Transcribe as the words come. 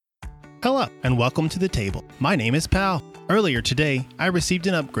Hello, and welcome to the table. My name is Pal. Earlier today, I received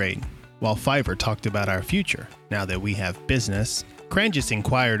an upgrade. While Fiverr talked about our future, now that we have business, Crangus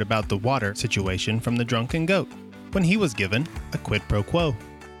inquired about the water situation from the drunken goat, when he was given a quid pro quo.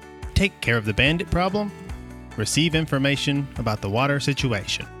 Take care of the bandit problem, receive information about the water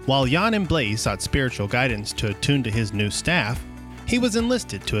situation. While Jan and Blaze sought spiritual guidance to attune to his new staff, he was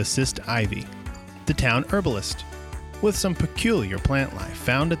enlisted to assist Ivy, the town herbalist, with some peculiar plant life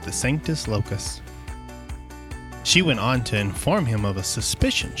found at the Sanctus Locus. She went on to inform him of a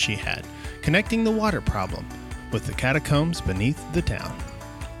suspicion she had connecting the water problem with the catacombs beneath the town.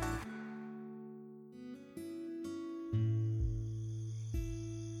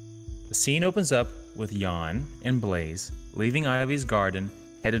 The scene opens up with Jan and Blaze leaving Ivy's garden,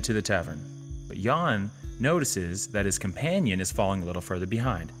 headed to the tavern. But Jan notices that his companion is falling a little further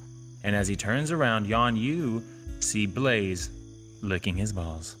behind. And as he turns around, Jan, you see Blaze licking his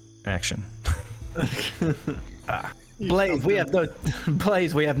balls. Action. Blaze, we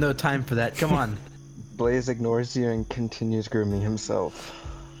have no time for that. Come on. Blaze ignores you and continues grooming himself.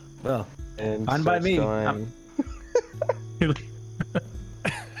 Well, And fine by starts me. going-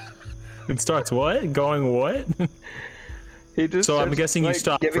 It starts what? Going what? He just So I'm starts, guessing you like,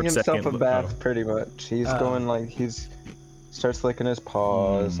 stopped giving for a himself second. a bath, Oh. pretty much. He's going like starts licking his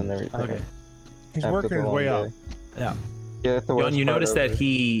paws and everything. Okay. He's after working the his long way up. day. Yeah. Get the Jan, worst you part notice that over.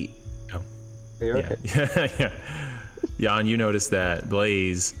 he... You're okay. Yeah. Jan, you notice that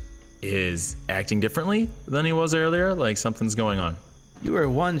Blaze is acting differently than he was earlier. Like something's going on. You are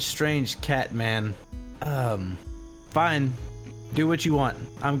one strange cat, man. Fine. Do what you want.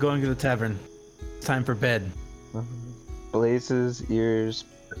 I'm going to the tavern. It's time for bed. Blaze's ears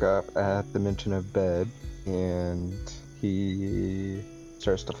perk up at the mention of bed, and he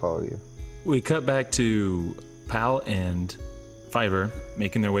starts to follow you. We cut back to Pal and Fiverr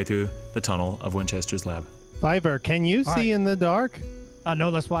making their way through the tunnel of Winchester's lab. Fiverr, can you All see right. in the dark? I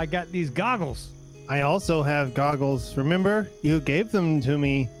know, that's why I got these goggles. I also have goggles. Remember, you gave them to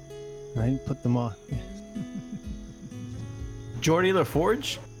me. I put them on. Jordy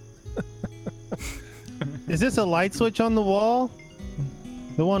LaForge? Is this a light switch on the wall?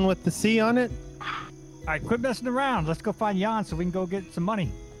 The one with the C on it? All right, quit messing around. Let's go find Jan so we can go get some money.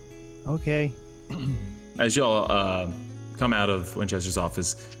 Okay. As y'all come out of Winchester's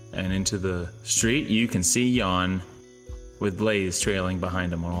office and into the street, you can see Jan with Blaze trailing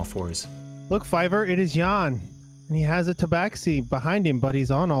behind him on all fours. Look, Fiverr, it is Jan. And he has a tabaxi behind him, but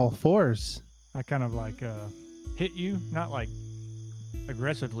he's on all fours. I kind of like hit you, not like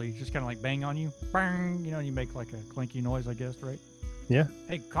aggressively, just kind of like bang on you. Bang, you know, you make like a clinky noise, I guess, right? Yeah.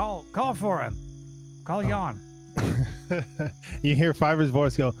 Hey, call for him. Call Jan. You hear Fiverr's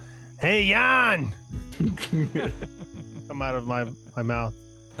voice go, "Hey, Jan!" Come out of my mouth.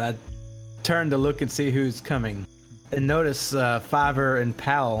 I turn to look and see who's coming. And notice Fiverr and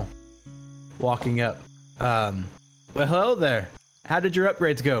Pal walking up. Well, hello there. How did your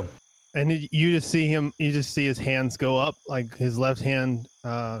upgrades go? And you just see him, you just see his hands go up, like his left hand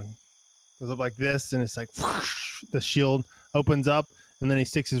goes up like this, and it's like whoosh, the shield opens up, and then he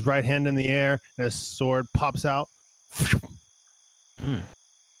sticks his right hand in the air, and his sword pops out.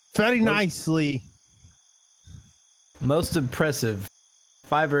 Very nicely. Most impressive.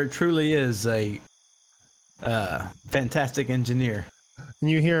 Fiverr truly is a fantastic engineer. And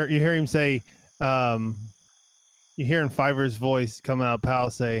you hear him say, you hear in Fiverr's voice coming out of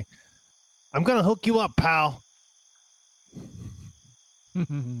Pal say, "I'm gonna hook you up, pal."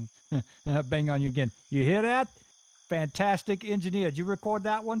 Bang on you again. You hear that? Fantastic engineer. Did you record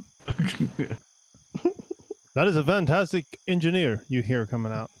that one? That is a fantastic engineer, you hear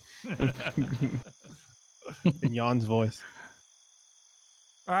coming out. In Jan's voice.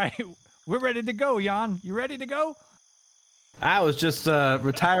 All right, we're ready to go, Jan. You ready to go? I was just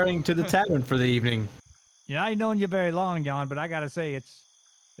retiring to the tavern for the evening. Yeah, I ain't known you very long, Jan, but I gotta say it's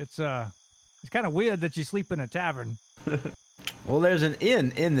kind of weird that you sleep in a tavern. Well, there's an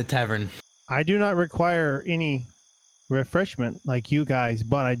inn in the tavern. I do not require any refreshment like you guys,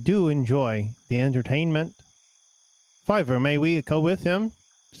 but I do enjoy the entertainment. Fiverr, may we go with him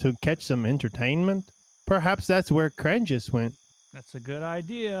to catch some entertainment? Perhaps that's where Crangus went. That's a good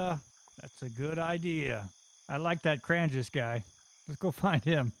idea. That's a good idea. I like that Crangus guy. Let's go find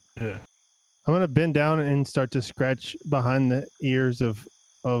him. I'm gonna bend down and start to scratch behind the ears of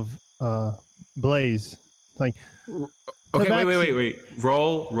Blaze. Like, Okay, wait.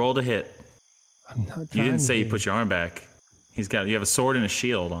 Roll to hit. I'm not You trying didn't say to. you put your arm back. You have a sword and a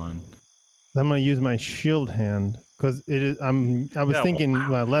shield on. I'm gonna use my shield hand because it is. I was No. thinking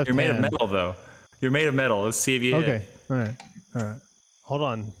my left You're made hand. of metal, though. You're made of metal. Let's see if you hit. Okay. All right. Hold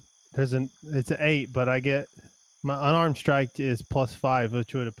on. It's an 8, but I get my unarmed strike is +5,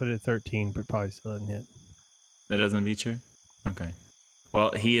 which would have put it at 13, but probably still doesn't hit. That doesn't beat you? Okay.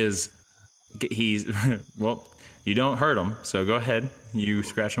 Well, he's well, you don't hurt him, so go ahead. You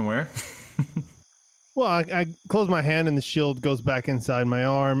scratch him where? Well, I close my hand and the shield goes back inside my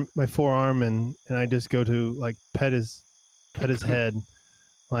arm, my forearm, and I just go to like pet his head,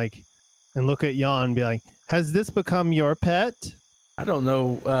 like, and look at Jan and be like, "Has this become your pet?" I don't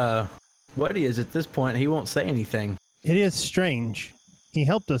know what he is at this point. He won't say anything. It is strange. He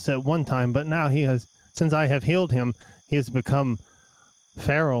helped us at one time, but now he has, since I have healed him, he has become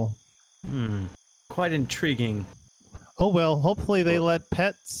feral. Quite intriguing. Oh well, hopefully they let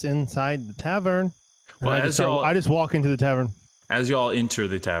pets inside the tavern. Well, I just walk into the tavern. As you all enter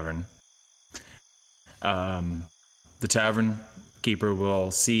the tavern, the tavern keeper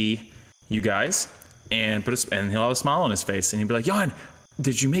will see you guys and he'll have a smile on his face, and he'll be like, "Jan,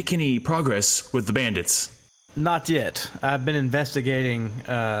 did you make any progress with the bandits?" Not yet. I've been investigating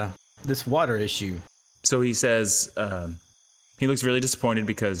this water issue. So he says, he looks really disappointed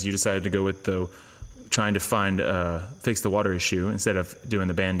because you decided to go with trying to fix the water issue instead of doing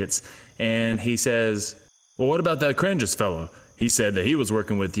the bandits. And he says, "Well, what about that Crangus fellow? He said that he was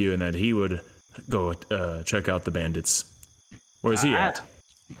working with you and that he would go check out the bandits. Where's he at?"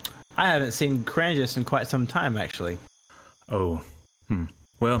 I haven't seen Crangus in quite some time, actually. Oh,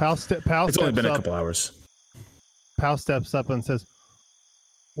 well, Pal it's only been a up. couple hours. Pal steps up and says,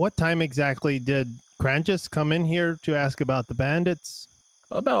 "What time exactly did Crangus come in here to ask about the bandits?"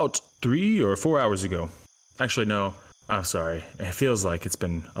 About 3 or 4 hours ago. Actually, no. I'm sorry. It feels like it's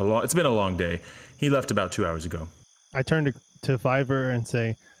been a long day. He left about 2 hours ago. I turn to Fiverr and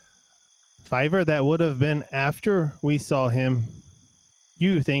say, "Fiverr, that would have been after we saw him.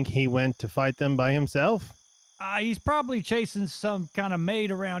 You think he went to fight them by himself?" He's probably chasing some kind of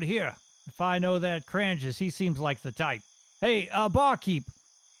maid around here. If I know that Crangus, he seems like the type. Hey, barkeep.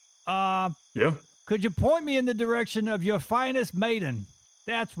 Yeah. Could you point me in the direction of your finest maiden?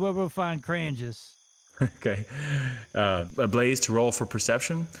 That's where we'll find Crangus. Okay. Blaze to roll for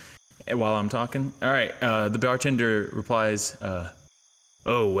perception while I'm talking. All right. The bartender replies,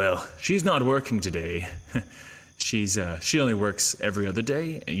 "Oh, well, she's not working today. She only works every other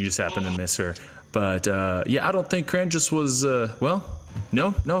day, and you just happen to miss her. But, yeah, I don't think Crangus was,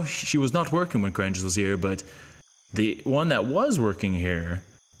 no, she was not working when Crangus was here, but the one that was working here,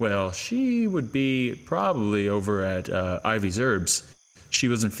 well, she would be probably over at Ivy's Herbs. She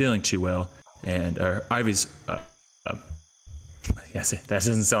wasn't feeling too well, and Ivy's, yes, that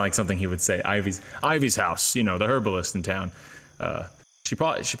doesn't sound like something he would say. Ivy's house, the herbalist in town. She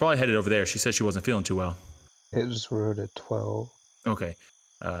probably headed over there. She said she wasn't feeling too well." It just wrote a 12. Okay.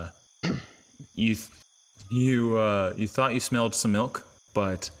 You thought you smelled some milk,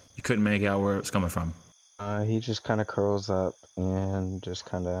 but you couldn't make out where it was coming from. He just kind of curls up and just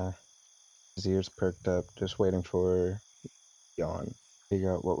kind of, his ears perked up, just waiting for Jan.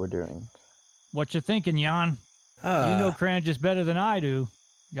 Figure out what we're doing. What you thinking, Jan? You know Crangus better than I do.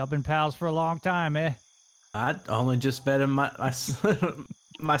 Y'all been pals for a long time, eh? I only just bet him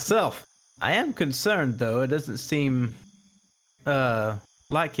myself. I am concerned, though. It doesn't seem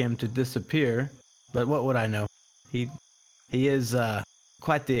like him to disappear. But what would I know? He is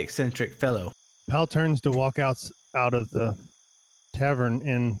quite the eccentric fellow. Pal turns to walk out of the tavern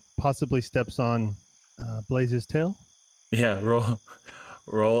and possibly steps on Blaze's tail. Yeah,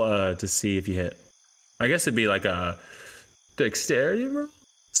 roll to see if you hit. I guess it'd be like a dexterity roll.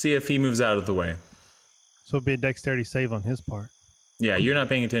 See if he moves out of the way. So it'd be a dexterity save on his part. Yeah, you're not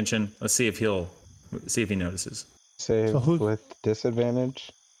paying attention. Let's see if he notices. Save So with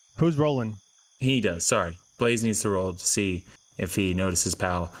disadvantage. Who's rolling? He does. Sorry, Blaze needs to roll to see if he notices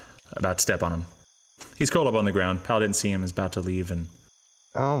Pal about to step on him. He's curled up on the ground. Pal didn't see him. Is about to leave, and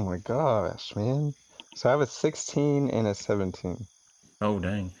Oh my gosh, man. So I have a 16 and a 17. oh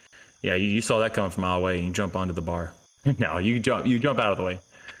dang, yeah, you saw that coming from a mile away, and you jump onto the bar. No, you jump out of the way.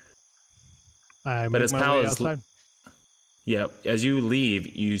 But as Pal is outside. Yeah, as you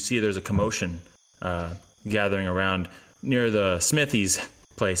leave, you see there's a commotion gathering around near the Smithy's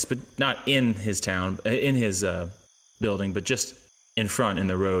place, but not in his town, in his building, but just in front in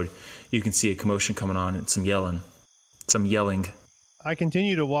the road. You can see a commotion coming on and some yelling. I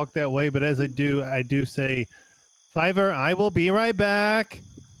continue to walk that way, but as I do say, "Fiverr, I will be right back."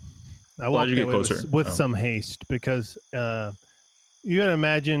 I walk you that get way closer? with Oh. some haste because you gotta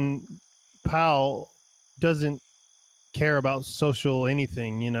imagine Pal doesn't care about social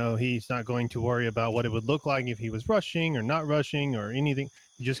anything. He's not going to worry about what it would look like if he was rushing or not rushing or anything.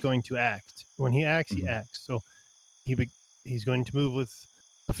 He's just going to act. When he acts, he acts. So he's going to move with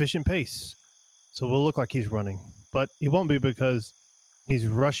efficient pace. So we'll look like he's running. But it won't be because he's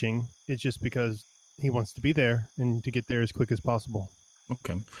rushing. It's just because he wants to be there and to get there as quick as possible.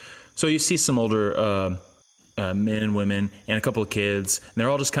 Okay. So you see some older men and women and a couple of kids, and they're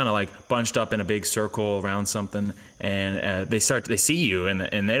all just kind of like bunched up in a big circle around something, and they see you,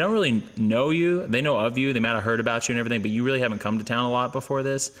 and they don't really know you. They know of you. They might have heard about you and everything, but you really haven't come to town a lot before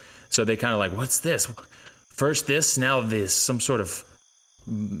this. So they kind of like, what's this? First this, now this, some sort of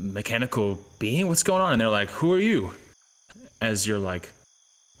mechanical being? What's going on? And they're like, who are you? As you're like,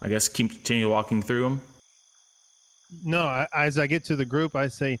 I guess continue walking through them. No, as I get to the group, I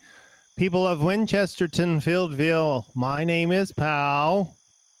say, people of Winchesterton, Fieldville, my name is Pal.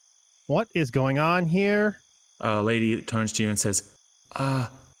 What is going on here? A lady turns to you and says,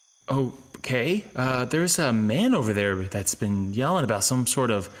 okay, there's a man over there that's been yelling about some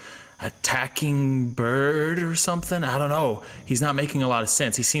sort of attacking bird or something. I don't know. He's not making a lot of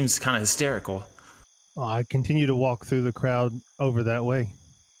sense. He seems kind of hysterical. I continue to walk through the crowd over that way.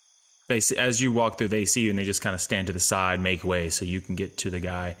 As you walk through, they see you and they just kind of stand to the side, make way so you can get to the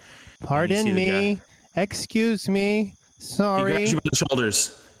guy. Pardon me. Excuse me. Sorry. He grabs you by the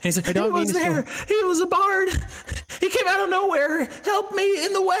shoulders. He's like, don't he was mean to there. He was a bard. He came out of nowhere. Help me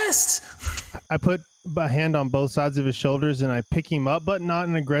in the West. I put a hand on both sides of his shoulders and I pick him up, but not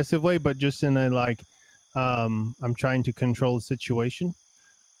in an aggressive way, but just in a like, I'm trying to control the situation.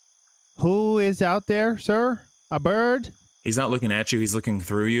 Who is out there, sir? A bird? He's not looking at you. He's looking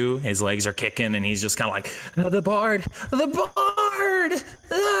through you. His legs are kicking, and he's just kind of like, the bard in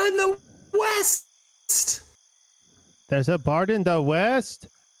the West. There's a bard in the West?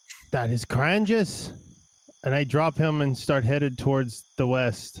 That is Crangus. And I drop him and start headed towards the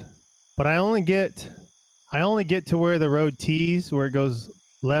West. But I only get to where the road tees, where it goes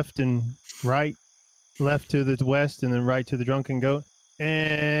left and right, left to the West and then right to the Drunken Goat.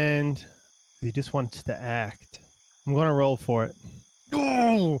 And he just wants to act. I'm gonna roll for it.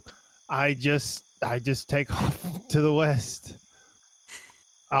 Oh, I just take off to the West.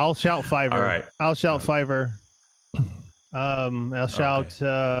 I'll shout Fiverr. All right. I'll shout Fiverr. I'll shout.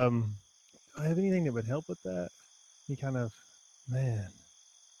 Okay. Do I have anything that would help with that? You kind of, man.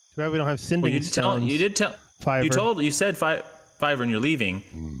 Too bad we don't have sending. Well, you did tell Fiverr. You said Fiverr, and you're leaving.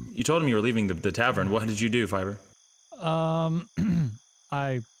 You told him you were leaving the tavern. What did you do, Fiverr?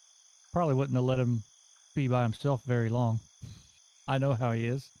 I probably wouldn't have let him be by himself very long. I know how he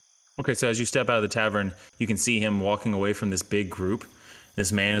is. Okay, so as you step out of the tavern, you can see him walking away from this big group.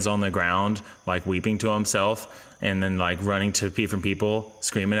 This man is on the ground, like weeping to himself, and then like running to different people,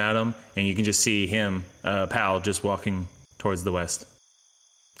 screaming at him. And you can just see him, Pal, just walking towards the west.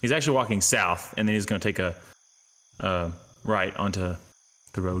 He's actually walking south, and then he's going to take a right onto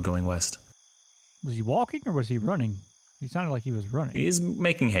the road going west. Was he walking or was he running? He sounded like he was running. He's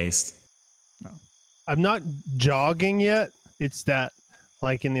making haste. No. I'm not jogging yet. It's that,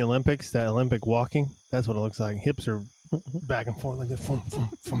 like in the Olympics, that Olympic walking. That's what it looks like. Hips are back and forth like this.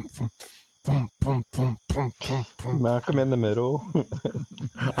 Malcolm in the middle.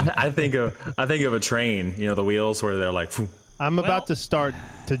 I think of a train. You know, the wheels where they're like. I'm about to start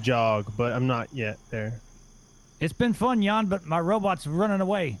to jog, but I'm not yet there. It's been fun, Jan, but my robot's running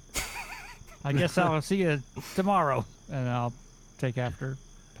away. I guess I'll see you tomorrow, and I'll take after.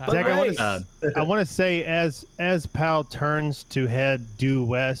 Zach, I want to say as Pal turns to head due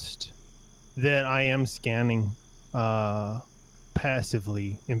west, that I am scanning,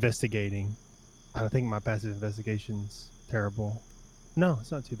 passively investigating. I think my passive investigation's terrible. No,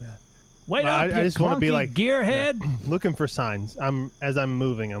 it's not too bad. Wait up, I just want to be like gearhead. Looking for signs. As I'm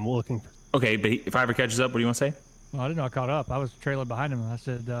moving, I'm looking for. Okay, but if Fiverr catches up, what do you want to say? Well, I didn't know I caught up. I was trailing behind him, and I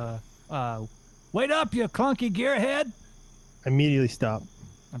said, "Wait up, you clunky gearhead!" I immediately stop.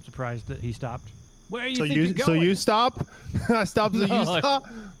 I'm surprised that he stopped. Where are you? So you stop? I stop. So you stop.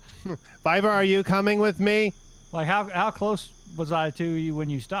 Fiverr, are you coming with me? Like how close was I to you when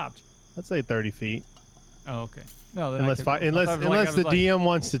you stopped? I'd say 30 feet. Oh, okay. No, then unless the DM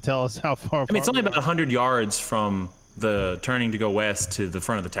wants to tell us how far. I mean, it's only about 100 yards from the turning to go west to the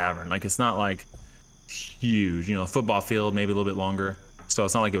front of the tavern. Like, it's not like huge. You know, a football field, maybe a little bit longer. So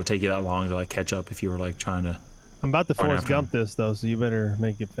it's not like it would take you that long to like catch up if you were like trying to. I'm about to Forrest Gump this though, so you better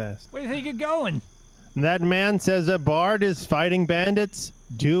make it fast. Where do you think you're going? That man says a bard is fighting bandits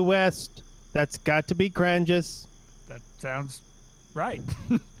due west. That's got to be Crangus. That sounds right.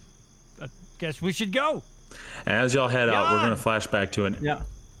 I guess we should go. And as y'all head out, we're gonna flash back to it.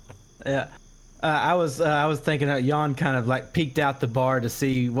 Yeah. I was thinking that Jan kind of like peeked out the bar to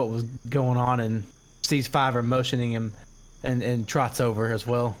see what was going on and sees Fiverr motioning him, and trots over as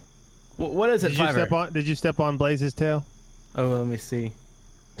well. What is it, Fiverr? Did you step on Blaze's tail? Oh, let me see.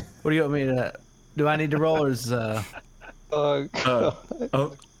 What do you want me to? Do I need to roll or is Oh,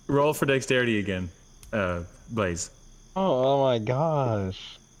 roll for dexterity again, Blaze. Oh my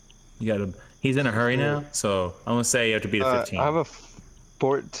gosh. You gotta. He's in a hurry now, so I'm gonna say you have to beat a 15. I have a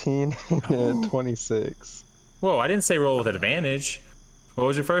 14 and a 26. Whoa! I didn't say roll with advantage. What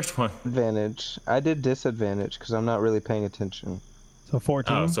was your first one? Advantage. I did disadvantage because I'm not really paying attention. So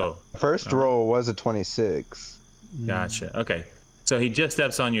 14. Oh, so First roll was a 26. gotcha. Okay, so he just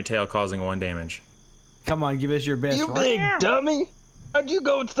steps on your tail, causing 1 damage. Come on, give us your best. You big dummy! How'd you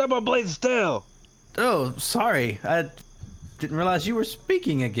go and step on Blaze's tail? Oh, sorry. I didn't realize you were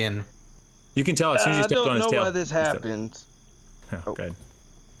speaking again. You can tell as soon as you I stepped on don't his know tail. why this happened. Oh, good.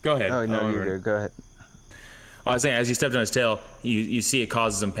 Go ahead. Oh, no, you're good. Go ahead. I was saying, as you stepped on his tail, you see it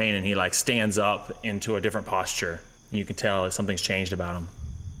causes him pain, and he like stands up into a different posture. You can tell that something's changed about him.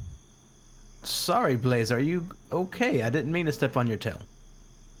 Sorry, Blaze. Are you okay? I didn't mean to step on your tail.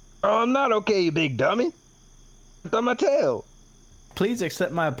 Oh, I'm not okay, you big dummy. It's on my tail. Please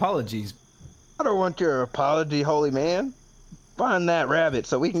accept my apologies. I don't want your apology, holy man. Find that rabbit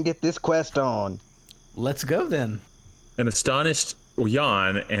so we can get this quest on. Let's go then. An astonished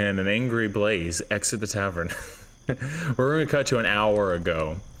Jan and an angry Blaze exit the tavern. We're going to cut to an hour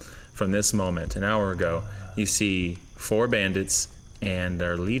ago from this moment. An hour ago, you see 4 bandits and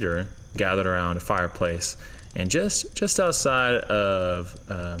their leader gathered around a fireplace. And just outside of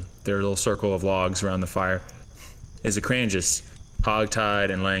their little circle of logs around the fire is a Crangus,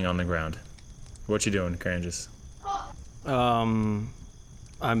 hog-tied and laying on the ground. What you doing, Crangus? I'm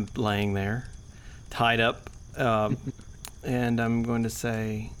laying there, tied up, and I'm going to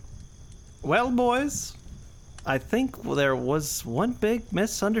say, well, boys, I think there was one big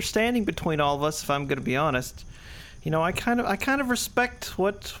misunderstanding between all of us, if I'm going to be honest. You know, I kind of respect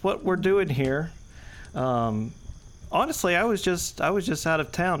what we're doing here. Honestly, I was just out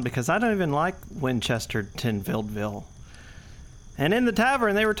of town because I don't even like Winchester Tinvildeville. And in the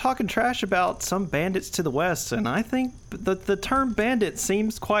tavern, they were talking trash about some bandits to the west, and I think the term bandit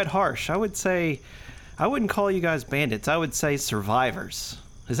seems quite harsh. I would say, I wouldn't call you guys bandits. I would say survivors.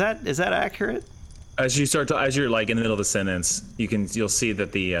 Is that accurate? As you're like in the middle of the sentence, you'll see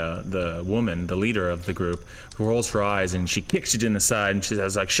that the woman, the leader of the group, rolls her eyes and she kicks you in the side and she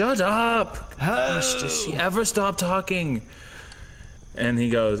says like, "Shut up! Hush! Does she ever stop talking?" And he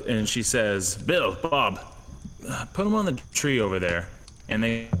goes and she says, "Bill, Bob, put him on the tree over there." And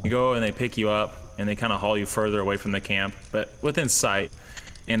they go and they pick you up and they kind of haul you further away from the camp, but within sight,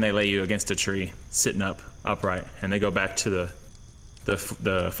 and they lay you against a tree, sitting upright, and they go back to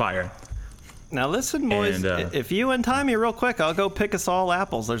the fire. Now listen, boys, And, if you untie me real quick, I'll go pick us all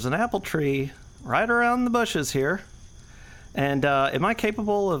apples. There's an apple tree right around the bushes here. And am I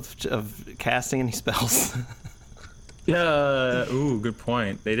capable of casting any spells? Yeah. Ooh, good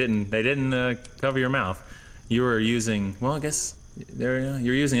point. They didn't cover your mouth. You were using, well, I guess you're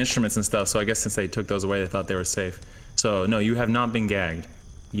using instruments and stuff. So I guess since they took those away, they thought they were safe. So no, you have not been gagged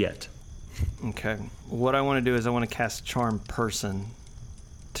yet. Okay. What I want to do is I want to cast Charm Person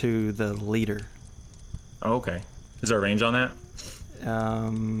to the leader. Oh, okay. Is there a range on that?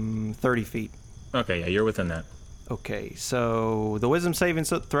 30 feet. Okay, yeah, you're within that. Okay, so the wisdom saving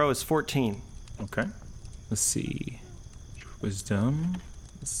throw is 14. Okay. Let's see. Wisdom.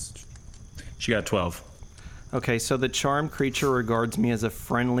 She got 12. Okay, so the charmed creature regards me as a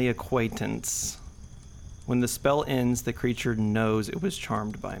friendly acquaintance. When the spell ends, the creature knows it was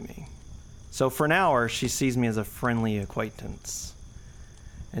charmed by me. So for an hour, she sees me as a friendly acquaintance.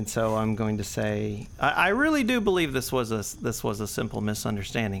 And so I'm going to say, I really do believe this was a simple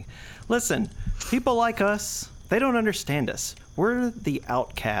misunderstanding. Listen, people like us, they don't understand us. We're the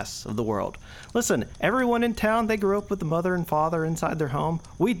outcasts of the world. Listen, everyone in town, they grew up with a mother and father inside their home.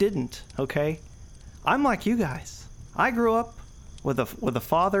 We didn't, okay? I'm like you guys. I grew up with a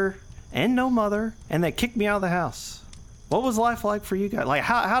father and no mother, and they kicked me out of the house. What was life like for you guys? Like,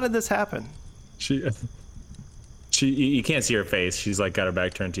 how did this happen? You can't see her face. She's like got her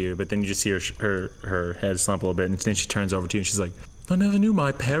back turned to you, but then you just see her head slump a little bit, and then she turns over to you and she's like, "I never knew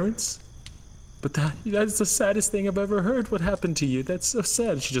my parents, but that's the saddest thing I've ever heard. What happened to you? That's so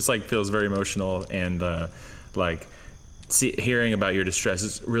sad." She just like feels very emotional, and hearing about your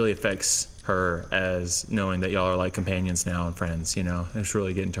distress really affects her, as knowing that y'all are like companions now and friends. You know, it's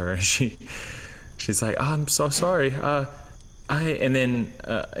really getting to her. She's like, "Oh, I'm so sorry. And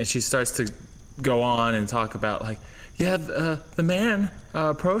she starts to go on and talk about like, yeah, the man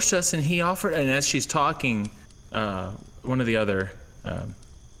approached us and he offered, and as she's talking, one of the other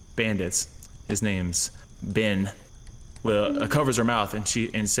bandits, his name's Ben, covers her mouth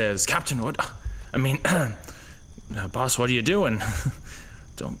and says, "Captain, what? I mean, boss, what are you doing?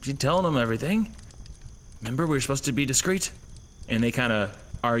 don't be telling them everything. Remember, we're supposed to be discreet. And they kind of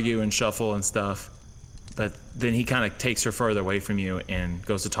argue and shuffle and stuff. But then he kind of takes her further away from you and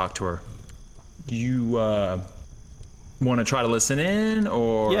goes to talk to her. You want to try to listen in,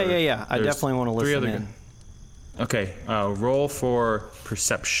 or? Yeah. I definitely want to listen in. Okay, roll for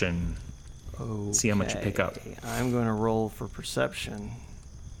perception. Okay. See how much you pick up. I'm going to roll for perception.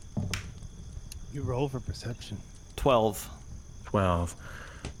 You roll for perception. 12. 12.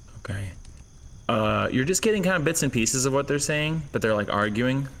 Okay. You're just getting kind of bits and pieces of what they're saying, but they're like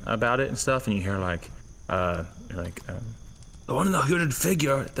arguing about it and stuff, and you hear the one in the hooded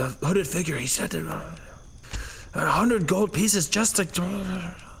figure, he said that 100 gold pieces just like,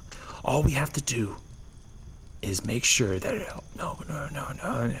 all we have to do is make sure that, no.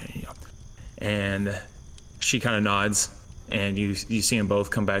 And she kind of nods, and you see them both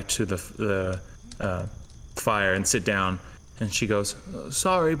come back to the fire and sit down, and she goes,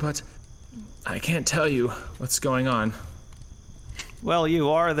 sorry, but I can't tell you what's going on. Well, you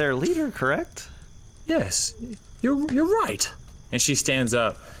are their leader, correct? Yes, you're right. And she stands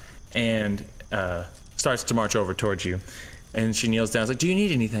up and starts to march over towards you. And she kneels down. It's like, do you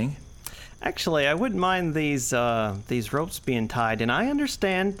need anything? Actually, I wouldn't mind these ropes being tied. And I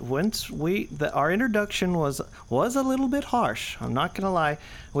understand once our introduction was a little bit harsh. I'm not gonna lie.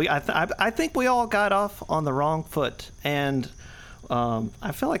 I think we all got off on the wrong foot. And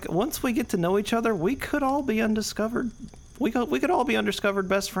I feel like once we get to know each other, we could all be undiscovered. We could all be undiscovered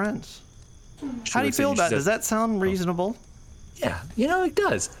best friends. How do you feel about it? Does that sound reasonable? Yeah, it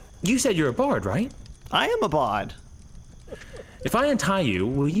does. You said you're a bard, right? I am a bard. If I untie you,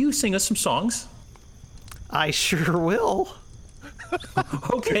 will you sing us some songs? I sure will.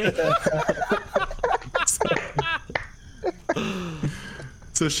 Okay.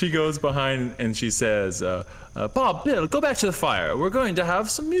 So she goes behind and she says, Bob, Bill, go back to the fire. We're going to have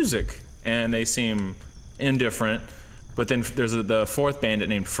some music. And they seem indifferent. But then there's the fourth bandit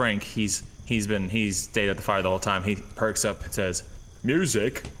named Frank. He's stayed at the fire the whole time. He perks up and says,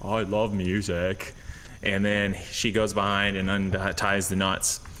 music? I love music. And then she goes behind and unties the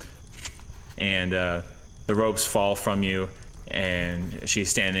knots. And the ropes fall from you. And she's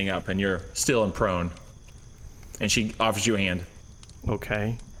standing up and you're still in prone. And she offers you a hand.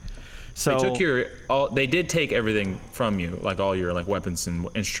 Okay. So they did take everything from you, like all your weapons and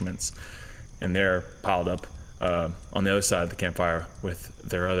instruments, and they're piled up on the other side of the campfire with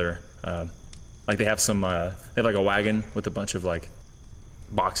their other they have some they have a wagon with a bunch of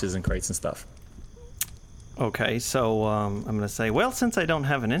boxes and crates and stuff. Okay, so I'm gonna say, well, since I don't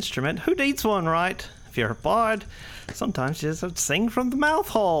have an instrument, who needs one, right? If you're a bard, sometimes you just have to sing from the mouth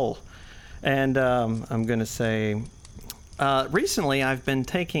hole. And I'm gonna say, recently I've been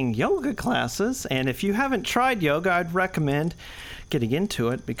taking yoga classes, and if you haven't tried yoga, I'd recommend getting into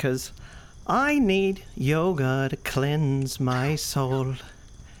it because I need yoga to cleanse my soul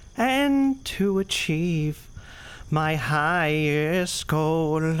and to achieve my highest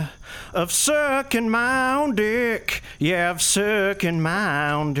goal of sucking my own dick. Yeah, of sucking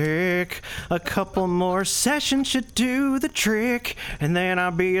my own dick. A couple more sessions should do the trick, and then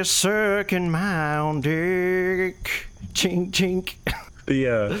I'll be a sucking my own dick. Chink, chink.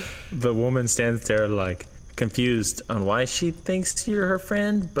 The woman stands there confused on why she thinks you're her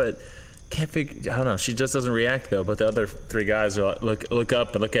friend, but can't figure. I don't know. She just doesn't react though. But the other three guys are look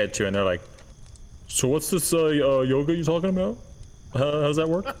up and look at you, and they're like, "So what's this yoga you talking about? How's that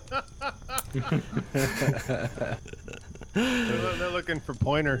work?" They're looking for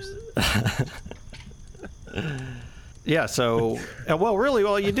pointers. Yeah, so, well, really,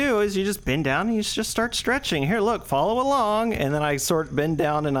 all you do is you just bend down and you just start stretching. Here, look, follow along. And then I sort of bend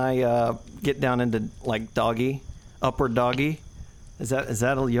down and I get down into, doggy, upward doggy. Is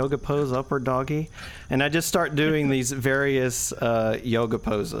that a yoga pose, upward doggy? And I just start doing these various yoga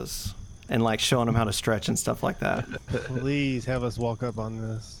poses and, showing them how to stretch and stuff like that. Please have us walk up on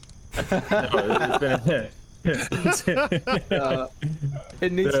this.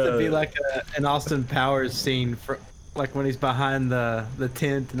 It needs to be an Austin Powers scene for when he's behind the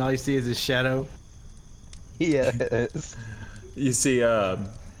tent and all you see is his shadow. Yes. You see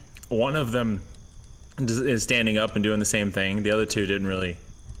one of them is standing up and doing the same thing. The other two didn't really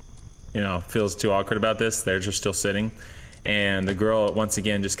feels too awkward about this. They're just still sitting, and the girl once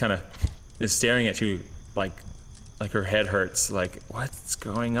again just kind of is staring at you like her head hurts, what's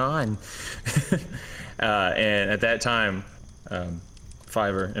going on? And at that time,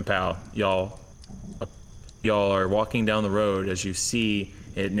 Fiverr and Pal, y'all are walking down the road as you see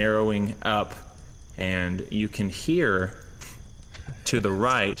it narrowing up, and you can hear to the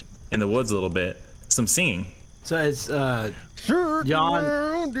right in the woods a little bit some singing. So it's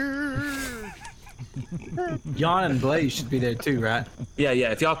Jan and Blaze should be there too, right? Yeah.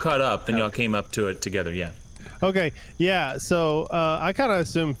 If y'all caught up, then y'all came up to it together. Yeah. Okay, yeah. So I kind of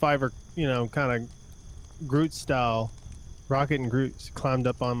assumed Fiverr, kind of Groot style, Rocket and Groot climbed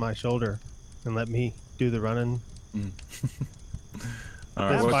up on my shoulder and let me do the running. All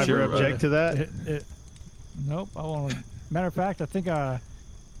Does what's Fiverr your, object to that? Nope. I won't. Matter of fact, I think I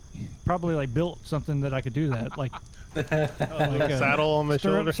probably like built something that I could do that, like Like a saddle on my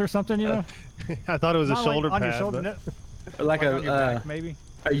shoulder. stirrups or something, you know. I thought it was a Not shoulder like on pad, your shoulder, but Like on your a back, maybe.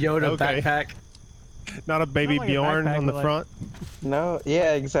 Yoda Okay. backpack. not a baby Not like a Bjorn backpack, on the but like- front. No,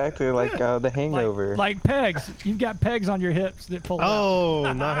 yeah, exactly. Like The Hangover. Like pegs. You've got pegs on your hips that pull out.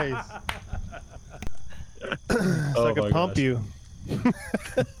 Oh, nice. So I can pump you.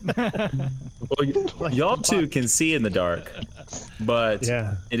 Well, y'all two can see in the dark, but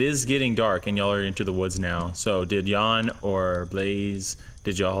Yeah. it is getting dark, and y'all are into the woods now. So, did Jan or Blaze?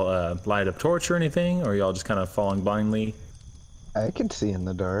 Did y'all light up torch or anything, or y'all just kind of following blindly? I can see in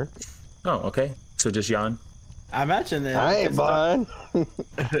the dark. Oh, okay. So just Jan. I imagine that. I ain't blind.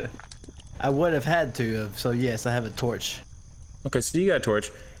 I would have had to have. So yes, I have a torch. Okay, so you got a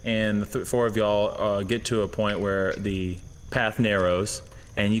torch, and the four of y'all get to a point where the path narrows,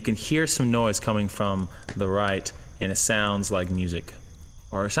 and you can hear some noise coming from the right, and it sounds like music,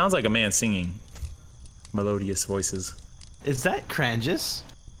 or it sounds like a man singing, melodious voices. Is that Crangus?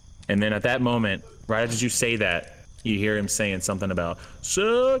 And then at that moment, right as you say that, you hear him saying something about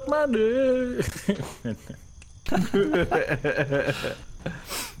 "suck my dick."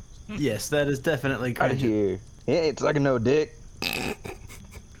 Yes, that is definitely Out of Crangus. here. Yeah, it's like a no dick.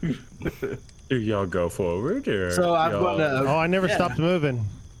 Do y'all go forward, or So I'm y'all- gonna. Oh, I never Yeah. stopped moving.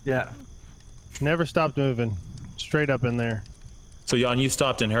 Yeah. Never stopped moving. Straight up in there. So Jan, you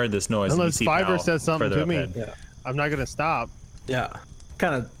stopped and heard this noise. and you Unless see Fiverr Pal says something further to me. ahead. Yeah. I'm not gonna stop. Yeah.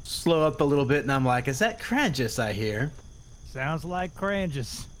 Kind of slow up a little bit, and I'm like, "Is that Crangus I hear? Sounds like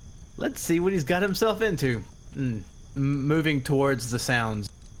Crangus. Let's see what he's got himself into." Moving towards the sounds.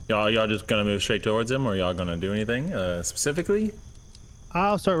 Y'all just gonna move straight towards him, or y'all gonna do anything specifically?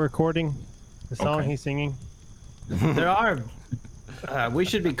 I'll start recording the song Okay. he's singing. There are. We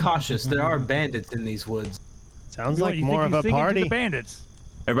should be cautious. There are bandits in these woods. Sounds You- like you more think of he's a singing to party. the bandits.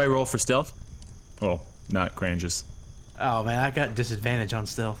 Everybody roll for stealth. Well, not Cranges. Oh man, I got disadvantage on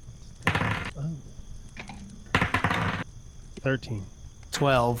stealth. 13.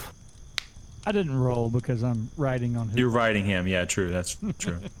 12. I didn't roll because I'm riding on his. You're riding him. Yeah, true. That's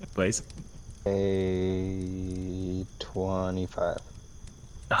true. Blaze. A 25.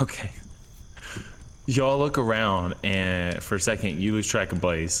 Okay. Y'all look around, and for a second, you lose track of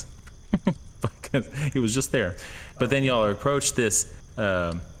Blaze because he was just there. But then y'all approach this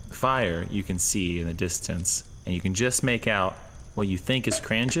fire you can see in the distance, and you can just make out what you think is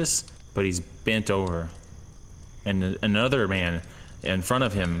Crangus, but he's bent over, and another man in front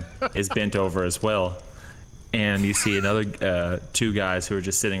of him is bent over as well. And you see another two guys who are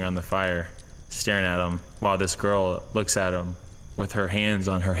just sitting around the fire, staring at him, while this girl looks at him with her hands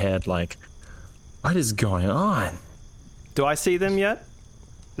on her head, like, "What is going on?" Do I see them yet?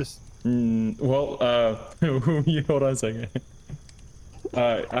 Just Well, hold on a second.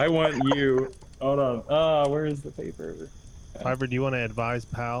 I want you. Hold on. Where is the paper? Fiverr, do you want to advise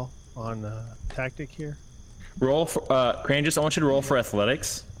Pal on tactic here? Roll for Crangus. I want you to roll for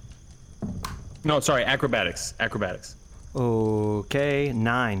athletics. No, sorry, acrobatics. Acrobatics. Okay,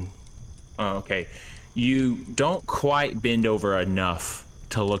 9. Oh, okay. You don't quite bend over enough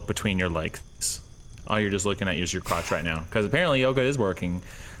to look between your legs. All you're just looking at is your crotch right now, because apparently yoga is working.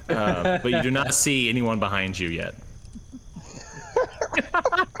 But you do not see anyone behind you yet.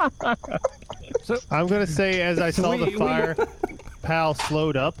 I'm gonna say as I saw the we- fire, Pal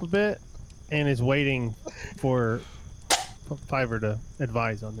slowed up a bit and is waiting for Fiverr to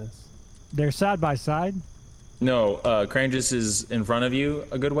advise on this. They're side by side. No, Crangus is in front of you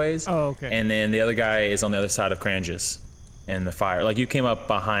a good ways. Oh, okay. And then the other guy is on the other side of Crangus in the fire. Like, you came up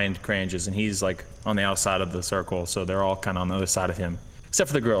behind Crangus, and he's like on the outside of the circle, so they're all kind of on the other side of him. Except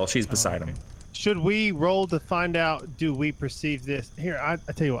for the girl, she's beside him. Should we roll to find out? Do we perceive this? Here, I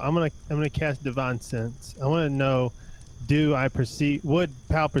tell you what. I'm gonna cast Divine Sense. I want to know. Do I perceive? Would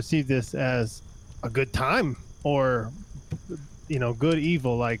Pal perceive this as a good time or, good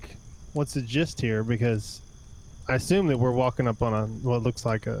evil? Like, what's the gist here? Because I assume that we're walking up on what looks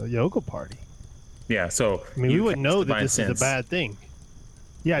like a yoga party. Yeah, so I mean, you we would cast know that Divine this Sense. is a bad thing.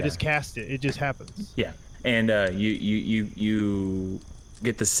 Yeah, I Yeah. just cast it. It just happens. Yeah, and you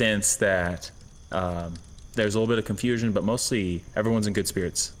get the sense that there's a little bit of confusion, but mostly everyone's in good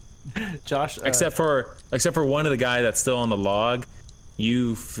spirits. Josh, except for one of the guy that's still on the log,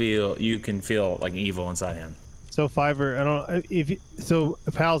 you can feel like evil inside him. So Fiverr, I don't so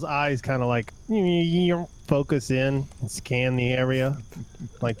Pal's eyes kind of like focus in and scan the area,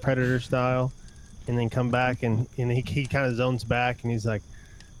 like Predator style, and then come back and he kind of zones back and he's like,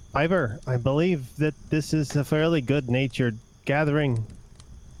 Fiverr, I believe that this is a fairly good-natured gathering.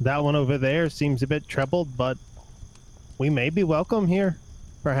 That one over there seems a bit troubled, but we may be welcome here.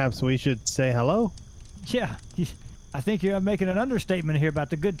 Perhaps we should say hello. Yeah, I think you're making an understatement here about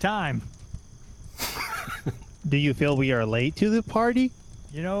the good time. Do you feel we are late to the party?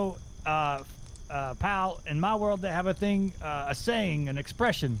 You know, pal, in my world they have a thing, a saying, an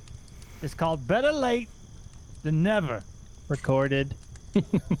expression. It's called better late than never. Recorded.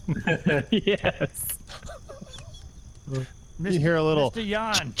 Yes. You hear a little Mr.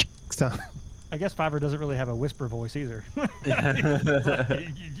 Jan. sound. I guess Fiverr doesn't really have a whisper voice either. You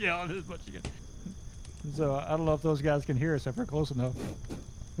yell as much as you can. So I don't know if those guys can hear us if we're close enough.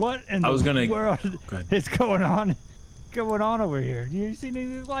 What in the world is going on over here? Do you see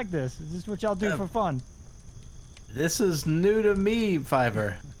anything like this? Is this what y'all do for fun? this is new to me,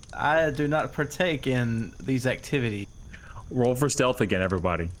 Fiverr. I do not partake in these activities. Roll for stealth again,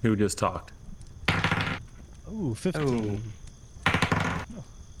 everybody who just talked. Ooh, 15.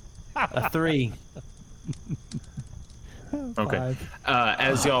 A 3. Okay.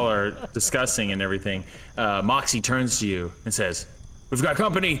 As y'all are discussing and everything, Moxie turns to you and says, "We've got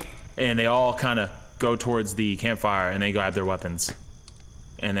company!" And they all kind of go towards the campfire and they grab their weapons.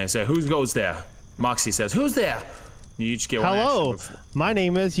 And they say, "Who goes there?" Moxie says, "Who's there?" You each get one Hello, action. my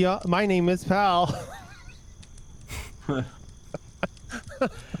name is Pal.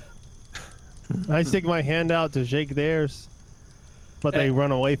 I stick my hand out to shake theirs, but they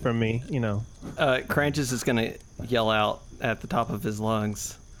run away from me, you know. Cranches is gonna yell out at the top of his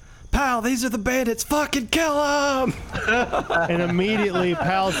lungs, "Pal, these are the bandits! Fucking kill them!" And immediately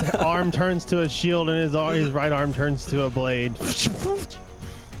Pal's arm turns to a shield and his right arm turns to a blade.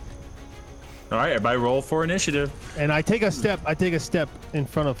 All right, everybody roll for initiative. And I take a step in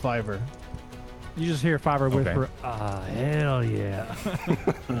front of Fiverr. You just hear Fiverr whisper, hell yeah.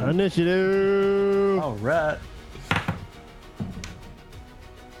 Initiative. All right.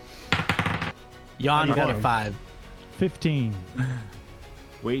 Jan got a 5. 15.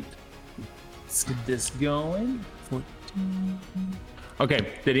 Wait. Let's get this going. 14.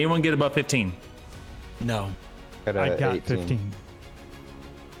 Okay, did anyone get above 15? No. Got I a got 18. 15.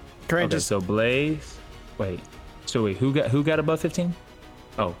 Okay, so Blaze. Wait, who got above 15?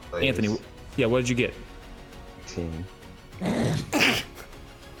 Oh, Blaze. Anthony. Yeah, what did you get? 18. Is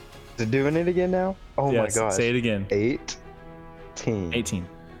it doing it again now? Oh Yes, my gosh. say it again. 18. 18.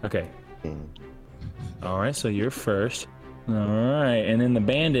 Okay. All right, so you're first. All right, and then the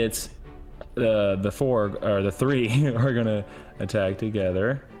bandits, the three are gonna attack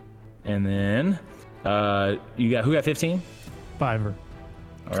together, and then who got 15? Fiverr.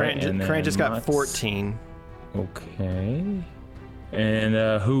 All right, and then Cranch just got Mox. 14. Okay.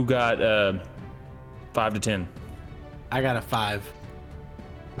 And who got 5 to 10? I got a 5.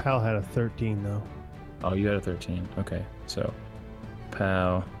 Pal had a 13 though. Oh, you had a 13. Okay, so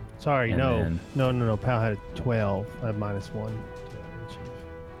Pal. Sorry, And then- no. Pal had a 12. I have -1.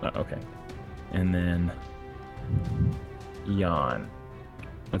 Okay. And then Jan.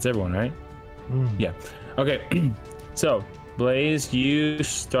 That's everyone, right? Yeah. Okay. So Blaze, you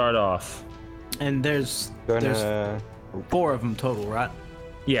start off. And there's Gonna 4 of them total, right?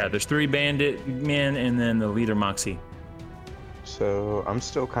 Yeah, there's 3 bandit men and then the leader Moxie. So I'm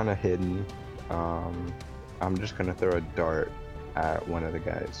still kind of hidden. I'm just gonna throw a dart at one of the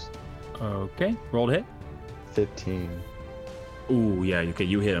guys. Okay. Roll to hit. 15. Ooh, yeah. Okay,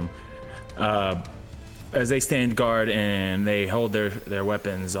 you hit him. As they stand guard and they hold their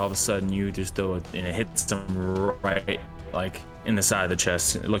weapons, all of a sudden you just throw it and it hits them right, like in the side of the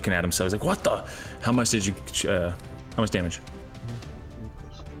chest. Looking at him, so he's like, "What the? How much did you? How much damage?"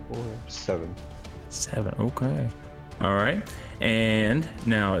 4, 7. 7. Okay. All right. And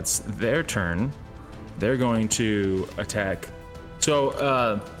now it's their turn. They're going to attack.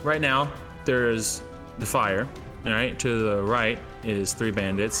 So right now there's the fire. All right. To the right is 3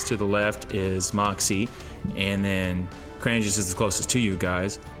 bandits. To the left is Moxie, and then Cranges is the closest to you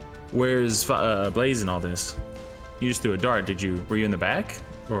guys. Where's Blaze in all this? You just threw a dart. Were you in the back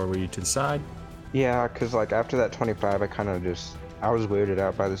or were you to the side? Yeah, cause like after that 25, I was weirded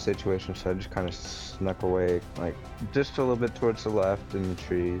out by the situation, so I just kind of snuck away, like just a little bit towards the left in the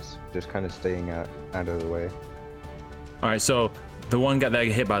trees, just kind of staying out of the way. All right, so the one guy that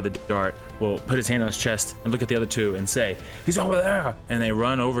got hit by the dart will put his hand on his chest and look at the other two and say, "He's over there!" And they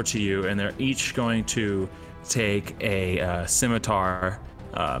run over to you, and they're each going to take a scimitar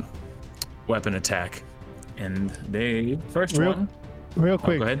weapon attack. And they real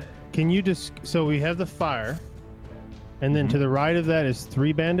quick. Go ahead. Can you just so we have the fire, and then to the right of that is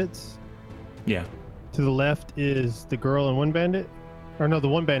 3 bandits. Yeah. To the left is the girl and 1 bandit, or no, the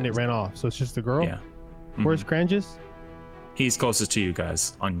 1 bandit ran off, so it's just the girl. Yeah. Where's Cranges? He's closest to you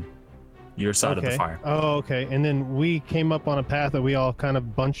guys on your side of the fire. Oh, okay. And then we came up on a path that we all kind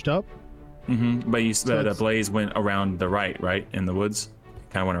of bunched up. But you said Blaze went around the right, in the woods.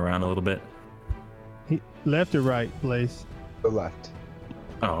 Kind of went around a little bit. Left or right, Blaze? The left.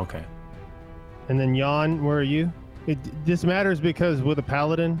 Oh, okay. And then Jan, where are you? This matters because with a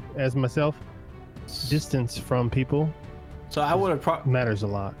paladin, as myself, distance from people. So I would have matters a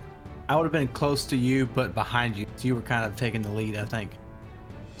lot. I would have been close to you, but behind you. So you were kind of taking the lead, I think.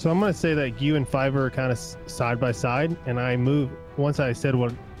 So I'm gonna say that you and Fiverr are kind of side by side, and I moved once I said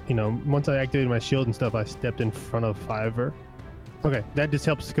what once I activated my shield and stuff. I stepped in front of Fiverr. Okay, that just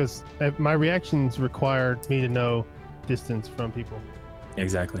helps because my reactions required me to know distance from people.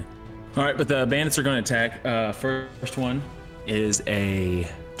 Exactly. All right, but the bandits are going to attack. First one is a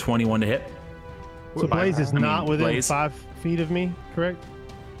 21 to hit. So Blaze is not within Blaze, 5 feet of me, correct?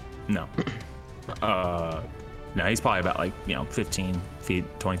 No. No, he's probably about 15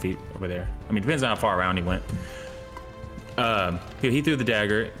 feet, 20 feet over there. I mean, depends on how far around he went. He threw the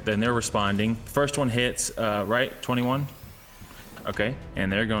dagger, then they're responding. First one hits, right? 21? Okay,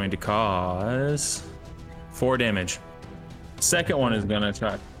 and they're going to cause 4 damage. Second one is going to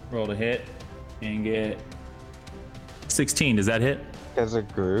try to roll to hit and get 16. Does that hit? As a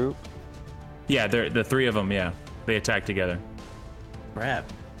group? Yeah, they're the 3 of them, yeah. They attack together.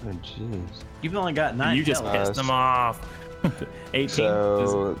 Crap. Oh, jeez. You've only got 9 You just pissed them off. 18?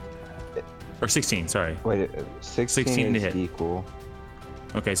 So... Or 16, sorry. Wait, 16 to is hit. equal.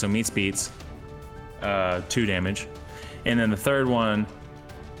 Okay, so meets beats. 2 damage. And then the third one,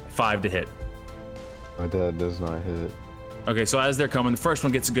 5 to hit. My dad does not hit. Okay, so as they're coming, the first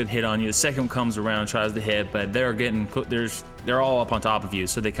one gets a good hit on you. The second one comes around, tries to hit, but they're all up on top of you,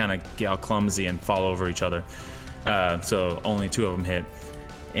 so they kind of get all clumsy and fall over each other. So only 2 of them hit.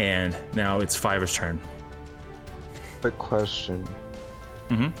 And now it's Fiverr's turn. Quick question.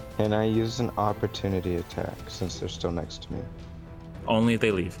 Can I use an opportunity attack since they're still next to me? Only if they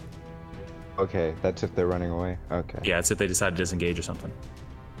leave. Okay, that's if they're running away. Okay. Yeah, it's if they decide to disengage or something.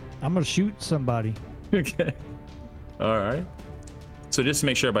 I'm gonna shoot somebody. Okay. All right. So just to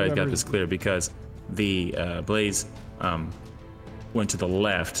make sure everybody's got this clear, because the Blaze went to the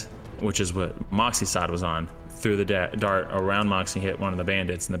left, which is what Moxie's side was on, threw the dart around Moxie, hit one of the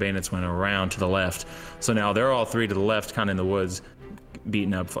bandits, and the bandits went around to the left. So now they're all 3 to the left, kind of in the woods,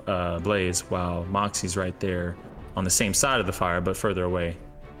 beating up Blaze, while Moxie's right there on the same side of the fire, but further away.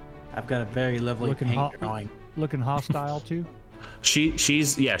 I've got a very lovely paint drawing. Looking hostile too.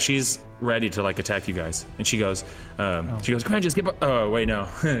 She's ready to attack you guys, and she goes, Cranges, get. Oh wait, no,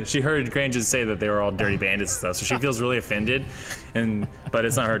 she heard Cranges say that they were all dirty bandits and stuff, so she feels really offended, but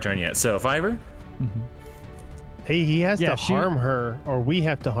it's not her turn yet. So Fiverr. He has to harm her, or we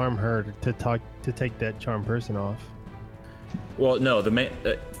have to harm her to take that charmed person off. Well, no,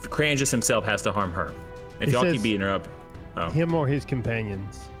 Cranges himself has to harm her. If y'all keep beating her up, him or his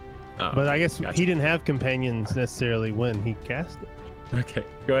companions. But I guess he didn't have companions necessarily when he cast it. Okay,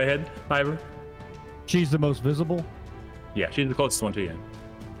 go ahead, Fiverr. She's the most visible? Yeah, she's the closest one to you.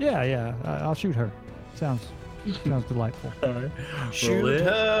 Yeah, I'll shoot her. Sounds delightful. All right. Shoot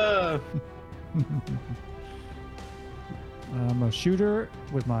her! I'm a shooter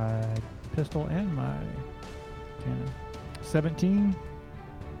with my pistol and my cannon. 17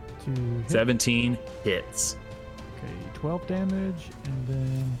 to hit. 17 hits. Okay, 12 damage, and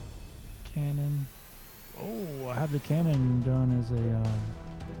then cannon. Oh, I have the cannon done as a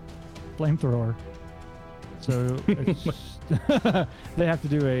flamethrower. So it's they have to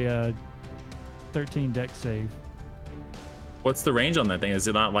do a 13 dex save. What's the range on that thing? Is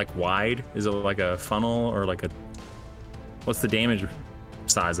it not wide? Is it like a funnel or what's the damage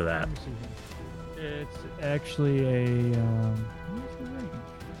size of that? It's actually a what's the range?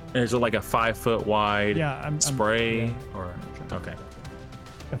 Is it like a 5-foot wide spray or okay?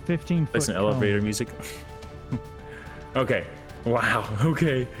 A 15-foot. Like some elevator music. Okay. Wow.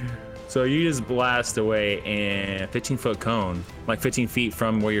 Okay. So you just blast away a 15-foot cone, 15 feet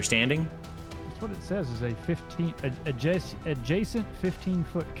from where you're standing. That's what it says. Is a 15 adjacent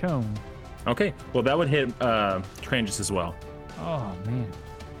 15-foot cone. Okay. Well, that would hit Cranges as well. Oh man.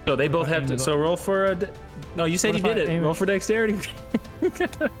 So they both have to. So roll for No, you said you did it. Roll for dexterity.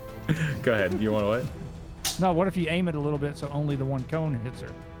 Go ahead. You want to what? No, what if you aim it a little bit so only the one cone hits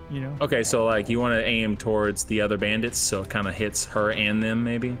her? You know? Okay, so like you want to aim towards the other bandits, so it kind of hits her and them,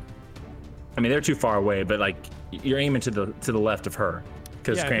 maybe. I mean, they're too far away, but like you're aiming to the left of her,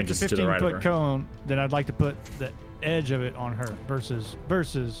 because Crangus is to the right of her. If it's a 15-foot cone, then I'd like to put the edge of it on her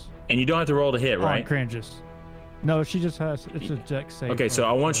versus. And you don't have to roll to hit, right? Crangus. No, she just has. It's a dex save. Okay, so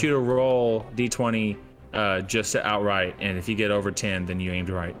I want you to roll d20 just outright, and if you get over 10, then you aimed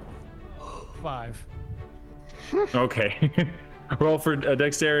right. 5. Okay. Roll for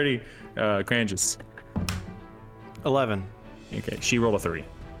dexterity, Crangus. 11. Okay, she rolled a 3.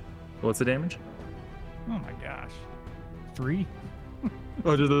 What's the damage? Oh my gosh. 3?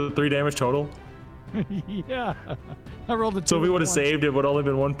 Oh, just the 3 damage total? Yeah. I rolled a 2. So if we would have saved, it would only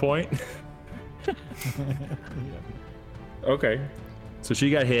been 1 point? Okay. So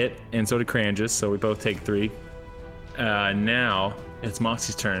she got hit, and so did Crangus, so we both take 3. Now it's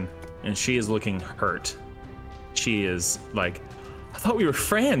Moxie's turn, and she is looking hurt. She is like, I thought we were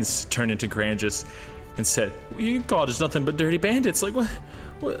friends, turned into Crangus and said, you called us nothing but dirty bandits. Like, what?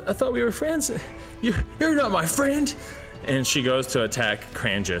 I thought we were friends. You're not my friend. And she goes to attack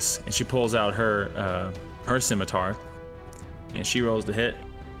Crangus, and she pulls out her scimitar, and she rolls to hit.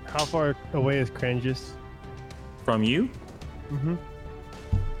 How far away is Crangus? From you? Mm-hmm.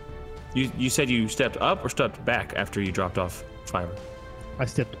 You said you stepped up or stepped back after you dropped off Fiverr? I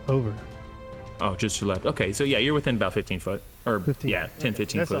stepped over. Oh, just to left. Okay, so yeah, you're within about 15 foot. Or 15. Yeah, 10,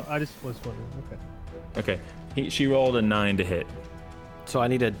 15 That's foot. all, I just was wondering. Okay. Okay. She rolled a 9 to hit. So I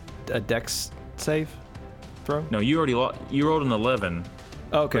need a dex save throw? No, you rolled an 11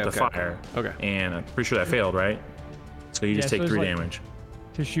 Okay, with the fire. Okay. And I'm pretty sure that failed, right? So you just take 3 damage.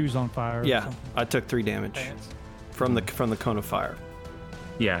 His shoe's on fire. Yeah, I took 3 damage from the cone of fire.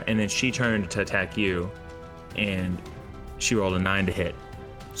 Yeah, and then she turned to attack you, and she rolled a 9 to hit.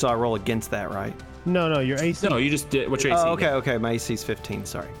 So I roll against that, right? No, your AC. No, you just did. What's your AC? Oh, okay. My AC's 15.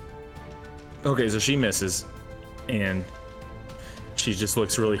 Sorry. Okay, so she misses, and she just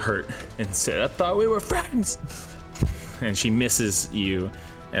looks really hurt and said, I thought we were friends. And she misses you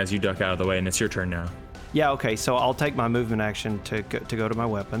as you duck out of the way, and it's your turn now. Yeah, okay, so I'll take my movement action to go to my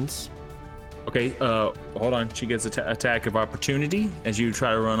weapons. Okay, hold on. She gets attack of opportunity as you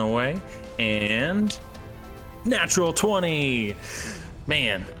try to run away, and natural 20.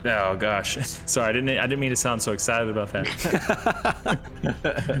 Man, oh gosh. Sorry, I didn't mean to sound so excited about that.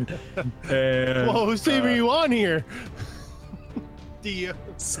 And, Whoa, whose team are you on here?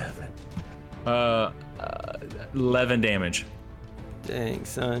 7. 11 damage. Dang,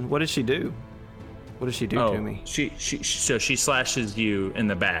 son. What did she do? What did she do to me? So she slashes you in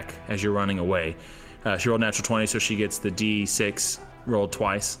the back as you're running away. She rolled natural 20, so she gets the D6 rolled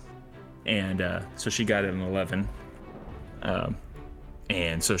twice, and so she got it an 11.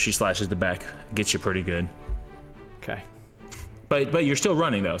 And so she slashes the back, gets you pretty good. Okay. But you're still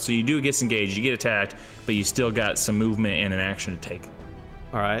running though, so you do get engaged, you get attacked, but you still got some movement and an action to take.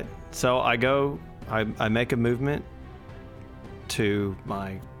 All right. So I make a movement to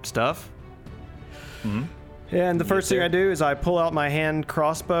my stuff. Mm-hmm. And the first thing I do is I pull out my hand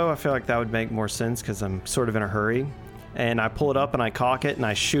crossbow. I feel like that would make more sense because I'm sort of in a hurry. And I pull it up and I cock it and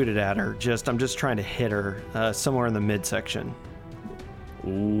I shoot it at her. I'm just trying to hit her somewhere in the midsection.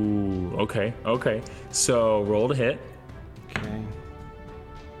 Ooh, okay. So roll to hit. Okay.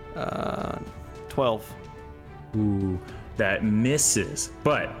 12. Ooh, that misses.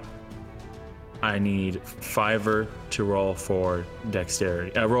 But I need Fiverr to roll for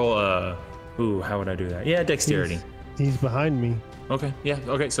dexterity. How would I do that? Yeah, dexterity. He's behind me. Okay, yeah,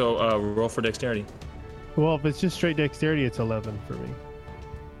 okay, so roll for dexterity. Well, if it's just straight dexterity, it's 11 for me.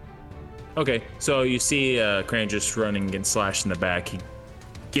 Okay, so you see Crangus running and slashed in the back. He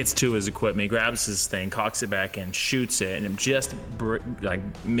gets to his equipment, grabs his thing, cocks it back, and shoots it, and it just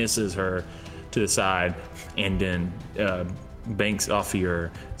misses her to the side, and then banks off of your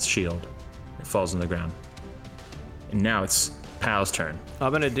shield. It falls on the ground. And now it's Pal's turn.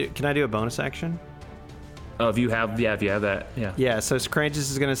 Can I do a bonus action? Oh, if you have that, yeah. Yeah, so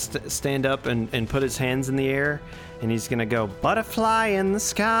Crangus is going to stand up and put his hands in the air, and he's going to go, butterfly in the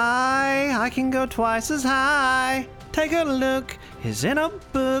sky, I can go twice as high. Take a look, he's in a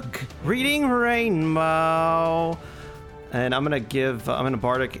book, reading Rainbow. And I'm going to give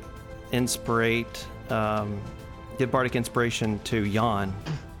Bardic give Bardic Inspiration to Jan.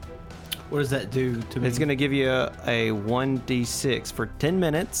 What does that do to me? It's going to give you a 1d6 for 10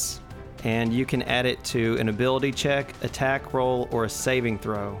 minutes, and you can add it to an ability check, attack roll, or a saving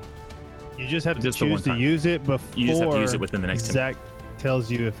throw. You just have to Just the choose one to time. use it before You just have to use it within the next 10 Zach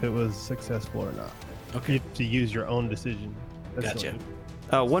tells you if it was successful or not. You have to use your own decision. Gotcha.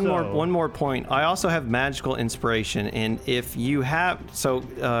 One more point. I also have magical inspiration, and if you have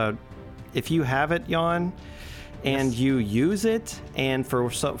it, Jan, and you use it, and for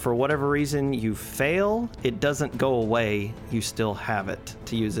whatever reason you fail, it doesn't go away. You still have it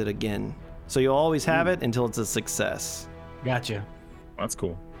to use it again. So you'll always have it until it's a success. Gotcha. That's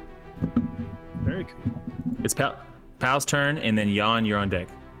cool. Very cool. It's Pal's turn, and then Jan, you're on deck.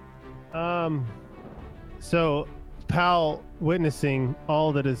 So Pal, witnessing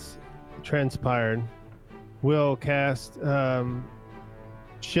all that has transpired, will cast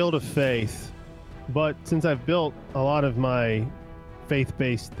Shield of Faith. But since I've built a lot of my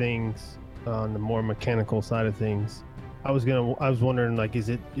faith-based things on the more mechanical side of things, I was wondering, like, is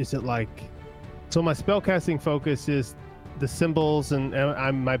it like, so my spellcasting focus is the symbols, and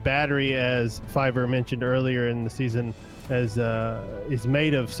my battery, as Fiverr mentioned earlier in the season, is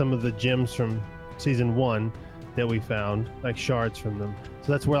made of some of the gems from season 1 that we found, like shards from them.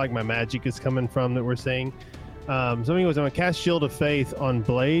 So that's where like my magic is coming from that we're saying. So anyways, I'm gonna cast Shield of Faith on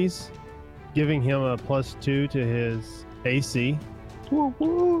Blaze, giving him a +2 to his AC.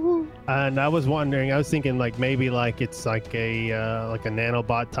 And I was thinking like maybe like it's like a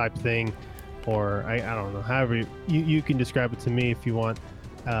nanobot type thing, or I don't know. However, you can describe it to me if you want,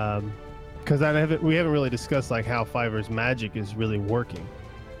 because we haven't really discussed like how Fiverr's magic is really working.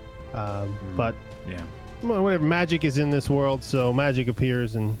 But yeah, whatever, magic is in this world, so magic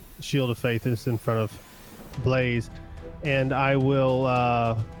appears, and Shield of Faith is in front of Blaze, and I will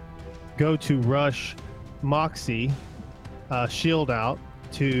go to rush Moxie, shield out,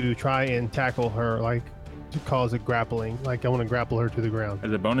 to try and tackle her, like to cause a grappling. Like I want to grapple her to the ground.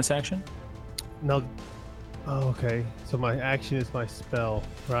 As a bonus action? No. Oh, okay. So my action is my spell,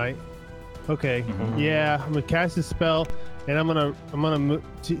 right? Okay. Mm-hmm. Yeah, I'm gonna cast a spell, and I'm gonna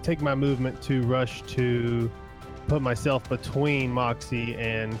take my movement to rush to put myself between Moxie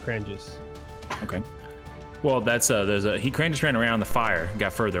and Crangus. Okay. Well, that's Crangus ran around the fire,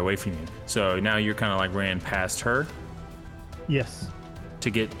 got further away from you. So now you're kind of like ran past her. Yes.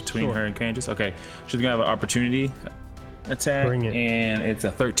 To get between her and Crangus. Okay. She's gonna have an opportunity attack. Bring it. And it's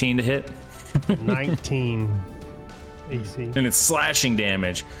a 13 to hit. 19 AC. And it's slashing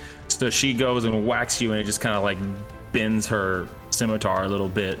damage. So she goes and whacks you, and it just kind of like bends her scimitar a little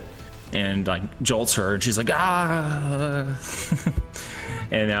bit and like jolts her, and she's like, ah.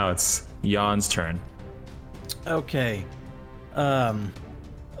 And now it's Jan's turn. Okay. How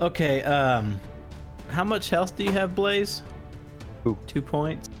much health do you have, Blaze? Ooh. 2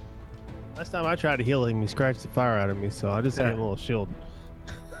 points. Last time I tried to heal him, he scratched the fire out of me, so I just gave him a little shield.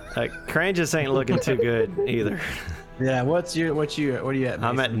 Crangus ain't looking too good either. Yeah, what are you at, Mason?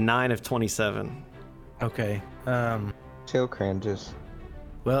 I'm at 9 of 27. Okay. Chill, Crangus.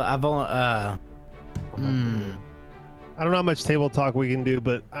 Well, I've only I don't know how much table talk we can do,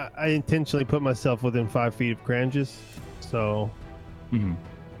 but I intentionally put myself within 5 feet of Crangus. So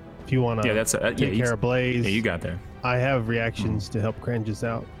if you want to take care of Blaze, yeah, you got there. I have reactions to help Crangus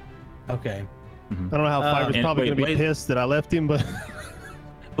out. Okay. I don't know how Fiverr's probably going to be pissed that I left him, but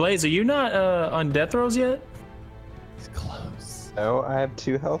Blaze, are you not on death throws yet? it's close. No, I have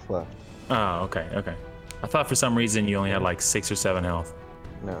 2 health left. Oh, okay. I thought for some reason you only had like 6 or 7 health.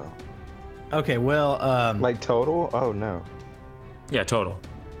 No. Okay, well, Like total? Oh, no. Yeah, total.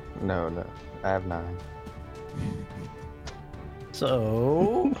 No. I have 9.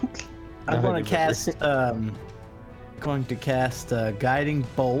 So I'm going to cast Guiding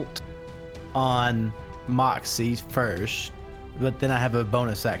Bolt on Moxie first, but then I have a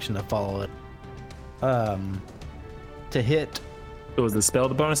bonus action to follow it. To hit. So was the spell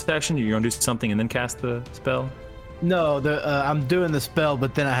the bonus action? You're gonna do something and then cast the spell? No, I'm doing the spell,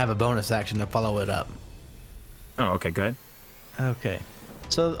 but then I have a bonus action to follow it up. Oh, okay, go ahead. Okay.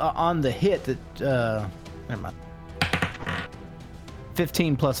 So on the hit, never mind.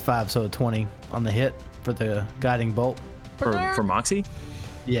 15 plus 5, so 20 on the hit for the Guiding Bolt. For Moxie?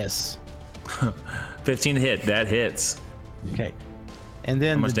 Yes. 15 to hit, that hits. Okay. And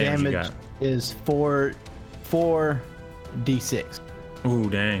then the damage is 4d6. Ooh,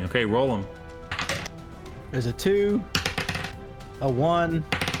 dang. Okay, roll them. There's a 2, a 1,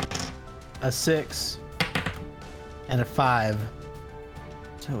 a 6, and a 5.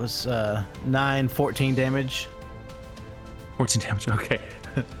 So it was 9, 14 damage. 14 damage, okay.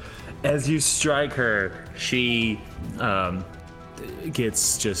 As you strike her, she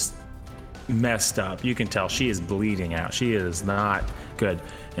gets just messed up. You can tell she is bleeding out. She is not good.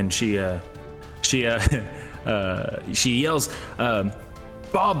 And she yells,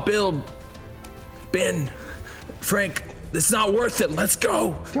 Bob, Bill, Ben, Frank, it's not worth it. Let's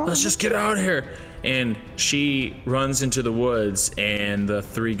go. Let's just get out of here. And she runs into the woods, and the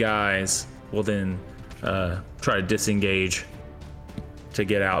 3 guys will then try to disengage to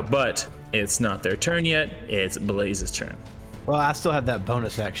get out. But it's not their turn yet. It's Blaze's turn. Well, I still have that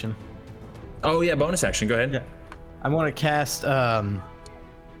bonus action. Oh yeah, bonus action. Go ahead. Yeah. I want to cast dadgummit,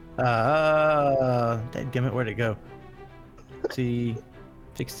 where'd it go? See,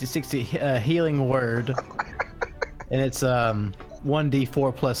 60 healing word, and it's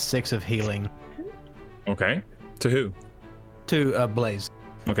 1d4 plus 6 of healing. Okay. To who? To Blaze.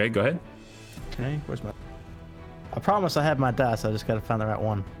 Okay, go ahead. Okay, where's my? I promise I have my dice. I just gotta find the right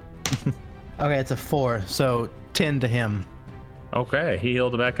one. Okay, it's a 4, so 10 to him. Okay, he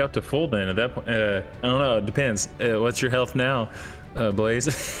healed back up to full then. At that point, I don't know. It depends. What's your health now,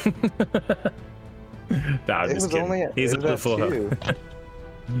 Blaze? Nah, I'm just kidding. He's up to full health.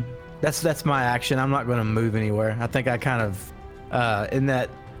 That's my action. I'm not going to move anywhere. I think I kind of, in that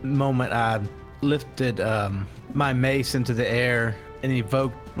moment, I lifted my mace into the air and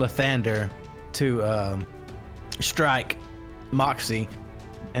evoked Lathander to strike Moxie,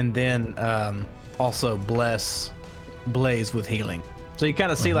 and then also bless Blaze with healing. So you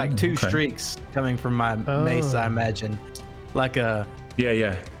kind of see like 2 streaks coming from my mace, I imagine, like a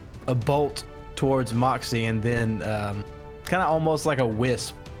bolt towards Moxie, and then kind of almost like a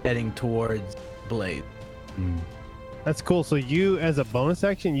wisp heading towards Blaze. That's cool. So you, as a bonus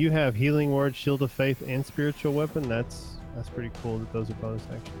action, you have Healing Word, Shield of Faith, and Spiritual Weapon. That's pretty cool that those are bonus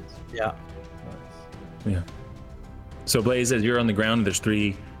actions. Yeah. Nice. Yeah. So Blaze, as you're on the ground, there's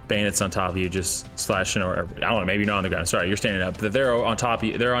 3 bandits on top of you, just slashing, or I don't know, maybe not on the ground. Sorry, you're standing up. But they're on top of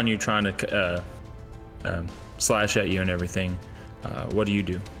you. They're on you, trying to slash at you and everything. What do you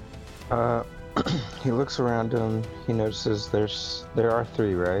do? He looks around him. He notices there are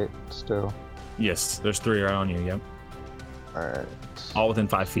 3, right? Still. Yes, there's 3 right on you. Yep. All right. All within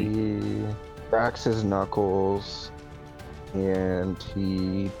 5 feet. He cracks his knuckles, and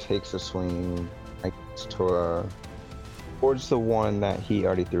he takes a swing towards the one that he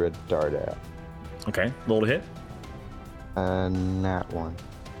already threw a dart at. Okay, roll to hit. And that one.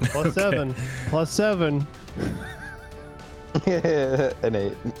 Plus 7. Plus 7. An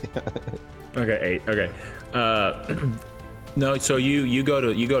 8. Okay, 8. Okay. No, so you go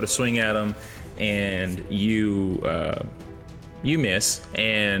to swing at him, and you miss,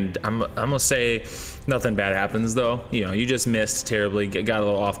 and I'm gonna say nothing bad happens though. You know, you just missed terribly, got a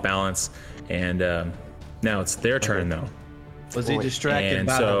little off balance, and now it's their turn though. Was he distracted and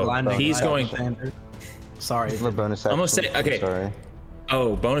by so the blinding he's light going. Lathander? Sorry. The bonus action. I'm gonna say okay. Sorry.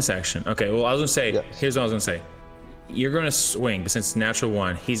 Oh, bonus action. Okay. Well, I was gonna say. Yes. Here's what I was gonna say. You're gonna swing, but since it's natural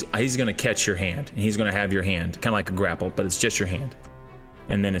 1, he's gonna catch your hand, and he's gonna have your hand, kind of like a grapple, but it's just your hand,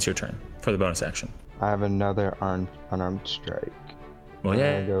 and then it's your turn for the bonus action. I have another unarmed strike. Well,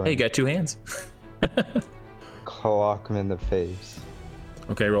 yeah. Hey, you got 2 hands. Clock him in the face.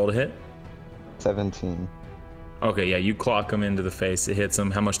 Okay, roll to hit. 17. Okay, yeah, you clock him into the face. It hits him.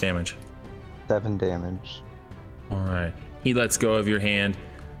 How much damage? 7 damage. All right. He lets go of your hand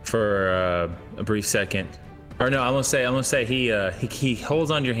for a brief second. Or no, I'm gonna say he holds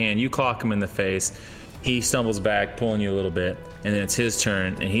on to your hand. You clock him in the face. He stumbles back, pulling you a little bit, and then it's his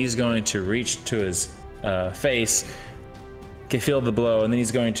turn, and he's going to reach to his face, can feel the blow, and then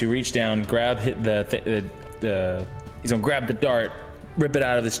he's going to reach down, grab he's gonna grab the dart, rip it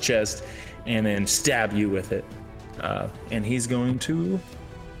out of his chest, and then stab you with it. And he's going to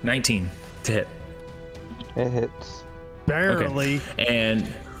 19 to hit. It hits. Barely. Okay. And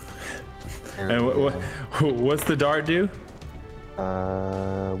what's the dart do?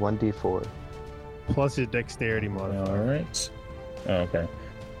 1d4. Plus your dexterity modifier. All right. Okay.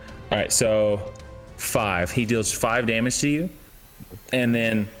 All right. So 5. He deals 5 damage to you, and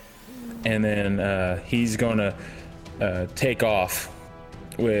then he's going to take off,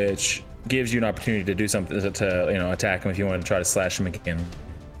 which gives you an opportunity to do something to attack him if you want to try to slash him again.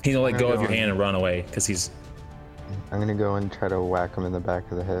 He's gonna let go of your hand and run away because he's. I'm gonna go and try to whack him in the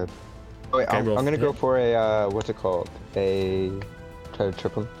back of the head. Oh, wait, Okay, I'm gonna go for a what's it called? Try to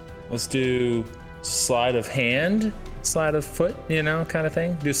trip him. Let's do sleight of hand, sleight of foot, kind of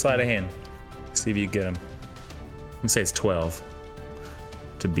thing. Do sleight of hand. See if you get him. I'm gonna say it's 12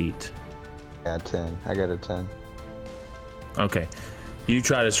 to beat. Yeah, 10. I got a 10. Okay. You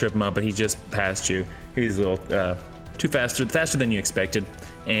try to trip him up, but he just passed you. He's a little too faster than you expected,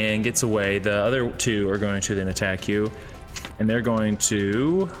 and gets away. The other 2 are going to then attack you, and they're going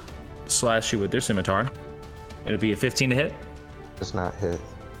to slash you with their scimitar. It'll be a 15 to hit. Does not hit.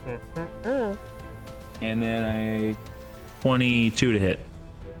 And then a 22 to hit.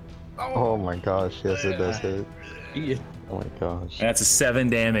 Oh my gosh, yes it does hit. Oh my gosh. That's a 7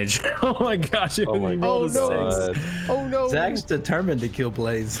 damage. Oh my gosh. Oh my rolled a god. 6. Oh no! Zach's determined to kill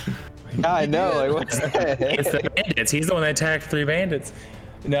Blaze. Yeah, I know. Like, what's that? It's the bandits. He's the one that attacked 3 bandits.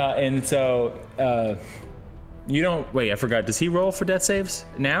 No, and so you don't wait. I forgot. Does he roll for death saves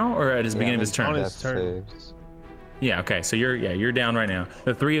now or at his beginning of his turn? on his turn. Saves. Yeah. Okay. So you're down right now.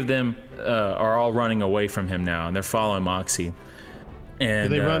 The 3 of them are all running away from him now, and they're following Moxie. And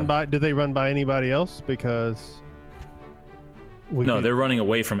Did they run by anybody else? Because they're running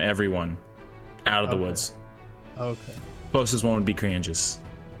away from everyone out of the woods. Okay. Closest one would be Crangus.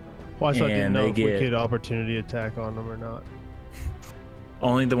 Well, so I didn't And know they if we get- could opportunity attack on them or not.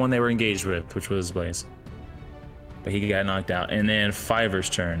 Only the one they were engaged with, which was Blaze. But he got knocked out. And then Fiver's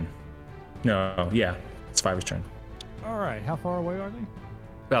turn. No, yeah, it's Fiver's turn. All right, how far away are they?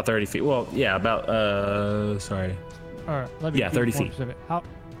 About 30 feet. Well, yeah, about, sorry. All right, let me Yeah, be 30 more feet. specific. How?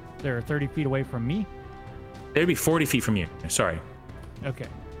 They're 30 feet away from me. They'd be 40 feet from you. Sorry. Okay.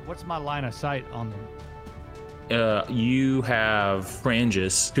 What's my line of sight on them? You have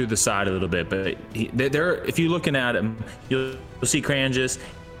Crangus to the side a little bit, but they're if you're looking at him, you'll see Crangus,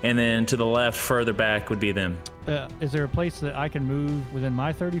 and then to the left, further back, would be them. Is there a place that I can move within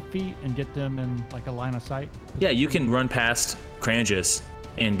my 30 feet and get them in like a line of sight? Yeah, you can run past Crangus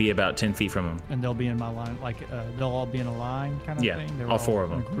and be about 10 feet from him. And they'll be in my line, like they'll all be in a line kind of Yeah, thing? They're all 4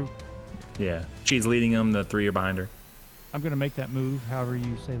 of in a them. group? Yeah, she's leading them. The 3 are behind her. I'm going to make that move, however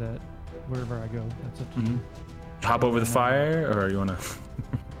you say that, wherever I go. That's up to you. Hop over the fire, or you wanna?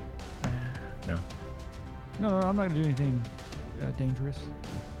 No. No, I'm not going to do anything dangerous.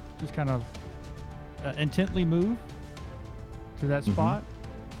 Just kind of intently move to that spot.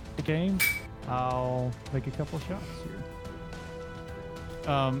 The game. I'll make a couple shots here.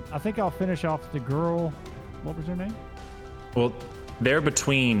 I think I'll finish off the girl. What was her name? Well, they're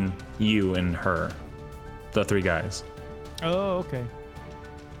between you and her, the 3 guys. Oh, okay.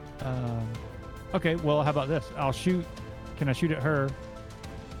 Okay, well, how about this? I'll shoot. Can I shoot at her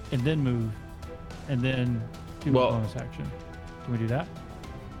and then move and then do a bonus action? Can we do that?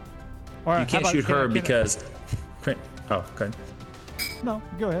 All right, You can't shoot her because. Oh, okay. No,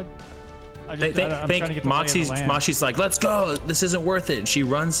 go ahead. I'm Think trying to get the lay of the land. Moxie's like, let's go. This isn't worth it. And she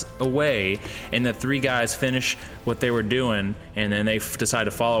runs away, and the 3 guys finish what they were doing, and then they decide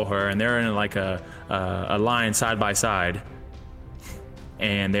to follow her, and they're in like a line side by side,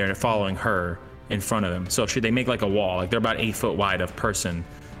 and they're following her in front of them. So they make like a wall, like they're about 8 foot wide of person,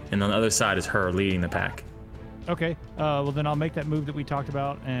 and on the other side is her leading the pack. Okay. Well, then I'll make that move that we talked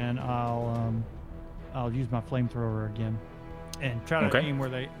about, and I'll use my flamethrower again, and try to aim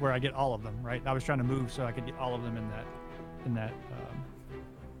where I get all of them. Right. I was trying to move so I could get all of them in that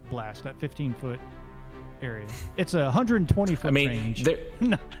blast, that 15-foot area. It's a 120-foot range.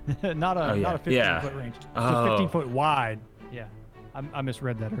 not a 15-foot range. It's a 15-foot wide. Yeah. I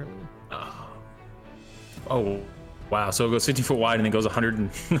misread that earlier. Oh, wow. So it goes 50 foot wide and then goes 100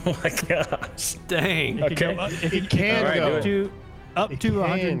 and oh my gosh. Dang. It can go up to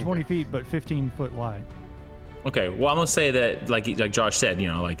 120 go. feet, but 15 foot wide. Okay. Well, I'm gonna say that, like Josh said,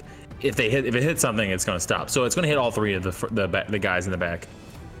 like if it hits something, it's gonna stop. So it's gonna hit all 3 of the guys in the back,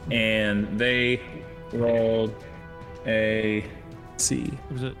 and they rolled a It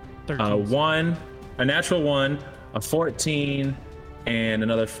was a 13. a natural 1, a 14, and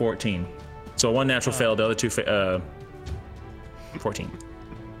another 14. So 1 natural failed, the other 2 14.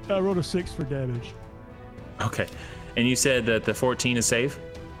 I rolled a 6 for damage. Okay. And you said that the 14 is safe?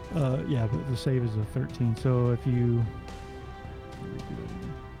 Yeah, but the save is a 13. So if you...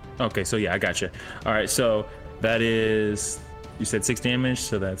 Okay, so yeah, I got you. All right, so that is, you said 6 damage,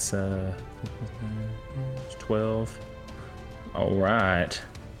 so that's 12. All right.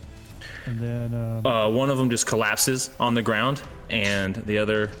 And then... one of them just collapses on the ground, and the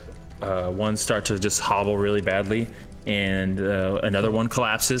other ones start to just hobble really badly, and another one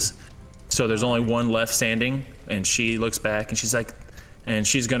collapses. So there's only 1 left standing, and she looks back, and she's like, and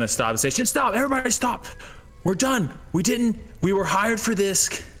she's gonna stop and say, "Stop! Everybody, stop! We're done. We were hired for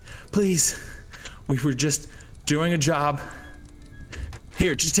this. Please, we were just doing a job.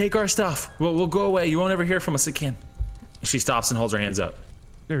 Here, just take our stuff. We'll go away. You won't ever hear from us again." She stops and holds her hands up.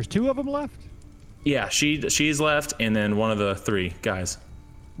 There's 2 of them left? Yeah, she's left, and then one of the 3 guys.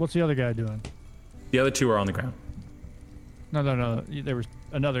 What's the other guy doing? The other 2 are on the ground. No. There was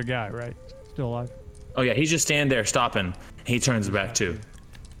another guy, right? Still alive? Oh yeah, he's just standing there stopping. He turns back too.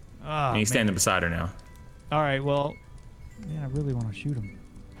 And he's standing beside her now. All right, well, man, I really want to shoot him.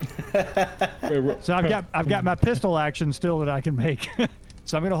 So I've got my pistol action still that I can make.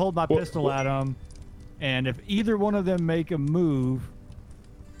 So I'm gonna hold my pistol at them, and if either one of them make a move,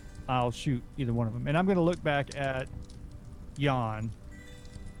 I'll shoot either one of them. And I'm gonna look back at Jan,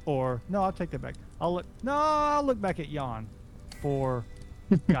 or no, I'll take that back. I'll look back at Jan for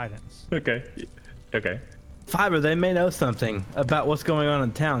guidance. Okay. Fiber, they may know something about what's going on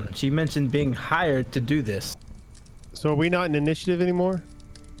in town. She mentioned being hired to do this. So are we not in initiative anymore?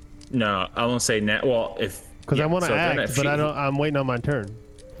 No, I won't say now. Well, if Because I want to so then act, if but she- I'm waiting on my turn.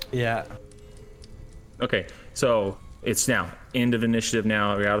 Yeah. Okay, so it's now end of initiative.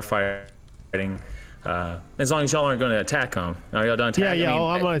 Now we're out of fighting. As long as y'all aren't going to attack them. Are y'all done attacking? Yeah,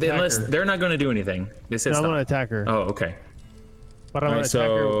 I'm gonna attack unless her. they're not going to do anything. They said No, I'm stop. going to attack her. Oh, okay. But I'm going to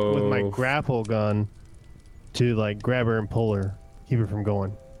Alright, attack her with my so- grapple gun to like grab her and pull her, keep her from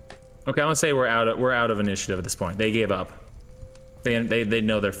going. Okay, I'm gonna say we're out of initiative at this point. They gave up. They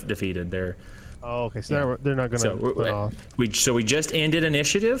know they're defeated. They're Oh, okay. So they're not going to put off. we just ended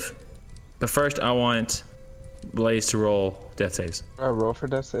initiative. But first, I want Blaze to roll death saves. Roll for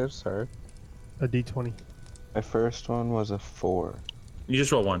death saves, sorry. A D20. My first one was a 4. You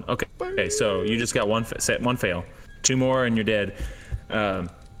just roll one. Okay. Okay. So you just got one fail. 2 more and you're dead.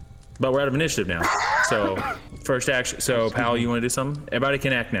 But we're out of initiative now. So first action. So Pal, you want to do something? Everybody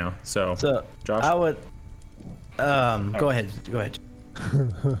can act now. So Josh. I would. Go ahead.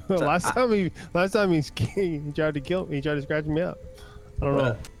 last time he tried to kill me. He tried to scratch me up. I don't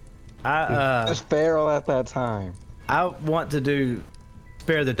know. Just feral at that time. I want to do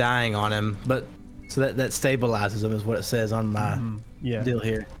spare the dying on him, but so that stabilizes him is what it says on my Yeah. deal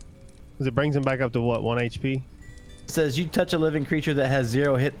here. Because it brings him back up to what, 1 HP? It says you touch a living creature that has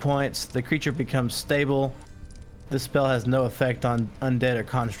 0 hit points. The creature becomes stable. This spell has no effect on undead or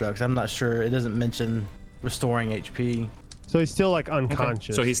constructs. I'm not sure. It doesn't mention restoring HP. So he's still like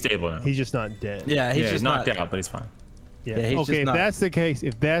unconscious. So he's stable now. He's just not dead. Yeah, he's He's just knocked not. out, but he's fine. Yeah. Yeah, he's Okay, just if not-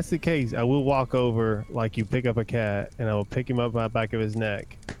 that's the case, I will walk over like you pick up a cat, and I will pick him up by the back of his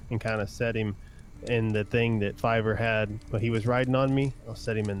neck and kind of set him in the thing that Fiverr had, but he was riding on me. I'll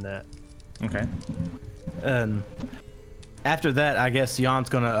set him in that. Okay. After that, I guess Jan's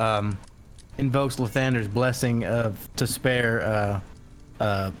gonna invokes Lathander's blessing to spare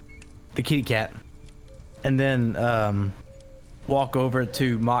the kitty cat, and then walk over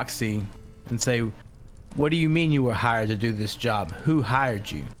to Moxie and say, "What do you mean you were hired to do this job? Who hired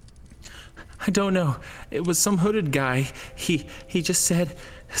you?" I don't know. It was some hooded guy. He just said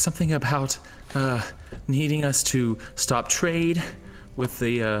something about needing us to stop trade with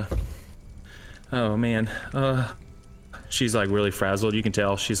the oh man. She's like really frazzled. You can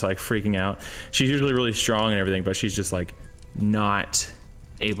tell she's like freaking out. She's usually really strong and everything, but she's just like not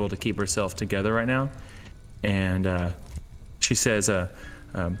able to keep herself together right now. And she says, I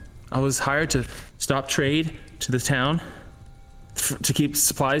was hired to stop trade to the town to keep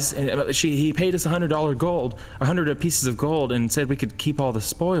supplies. And he paid us $100 gold, 100 pieces of gold, and said we could keep all the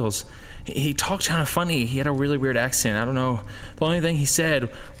spoils. He talked kind of funny. He had a really weird accent. I don't know. The only thing he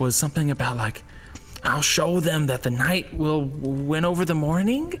said was something about like, I'll show them that the night will win over the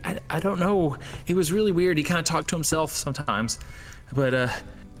morning. I don't know. He was really weird. He kind of talked to himself sometimes, but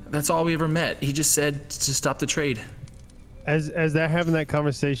that's all we ever met. He just said to stop the trade. As they're having that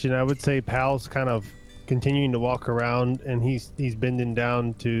conversation, I would say Pal's kind of continuing to walk around, and he's bending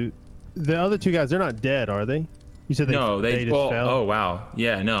down to the other 2 guys. They're not dead, are they? You said they just fell. Oh wow,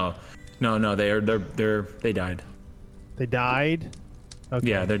 yeah, no, they died. They died. Okay.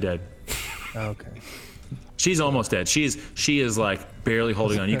 Yeah, they're dead. Okay. She's almost dead. She is like barely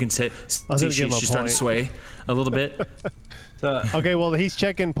holding on. You can see she's starting to sway a little bit. Okay, well he's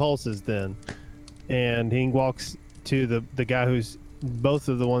checking pulses then, and he walks to the guy who's both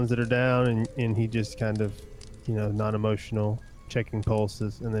of the ones that are down, and he just kind of, non-emotional, checking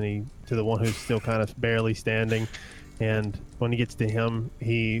pulses, and then he to the one who's still kind of barely standing, and when he gets to him,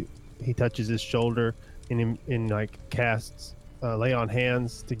 he touches his shoulder and like casts lay on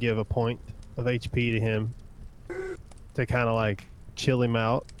hands to give a point of HP to him to kind of like chill him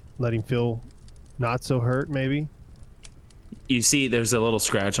out, let him feel not so hurt maybe. You see there's a little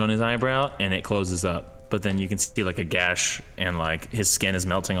scratch on his eyebrow and it closes up, but then you can see like a gash and like his skin is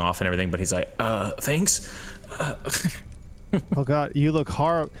melting off and everything, but he's like, thanks. Oh God, you look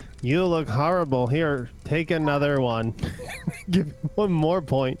horrible. Here, take another one. Give him one more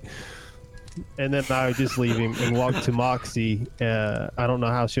point. And then I would just leave him and walk to Moxie. I don't know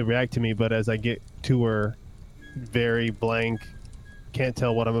how she'll react to me, but as I get to her, very blank, can't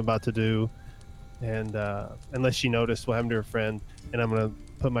tell what I'm about to do, and unless she noticed what happened to her friend, and I'm gonna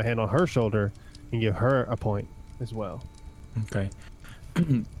put my hand on her shoulder and give her a point as well. Okay.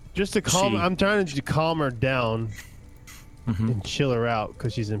 Just to calm. I'm trying to calm her down and chill her out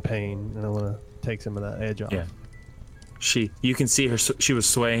because she's in pain, and I want to take some of that edge off. Yeah. You can see her. She was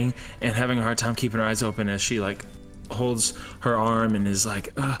swaying and having a hard time keeping her eyes open as she like holds her arm and is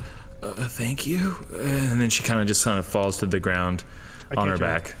like, thank you. And then she kind of falls to the ground on her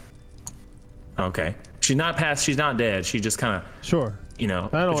back. Okay. She's not dead. She just kind of, Sure. you know,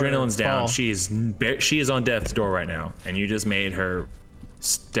 adrenaline's down. She is on death's door right now, and you just made her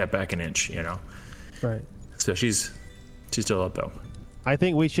step back an inch, you know. Right. So she's still up though. I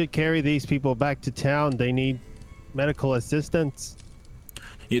think we should carry these people back to town. They need medical assistance.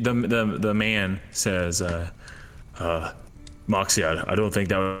 Yeah, the man says, Moxie, I don't think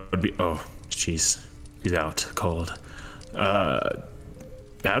that would be. Oh, she's out cold. I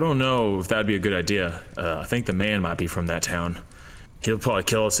don't know if that'd be a good idea. I think the man might be from that town. He'll probably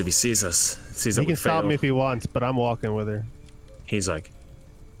kill us if he sees us. He can stop me if he wants, but I'm walking with her. He's like,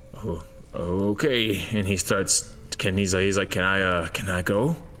 oh, okay, and he starts. He's like, can I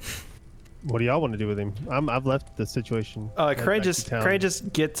go? What do y'all want to do with him? I've left the situation. Craig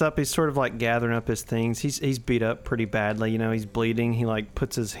just gets up. He's sort of like gathering up his things. He's beat up pretty badly. You know, he's bleeding. He like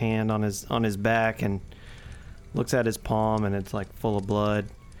puts his hand on his back and looks at his palm, and it's like full of blood.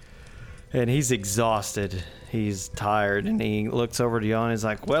 And he's exhausted. He's tired, and he looks over to Jan. He's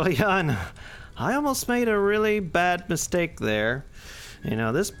like, "Well, Jan, I almost made a really bad mistake there. You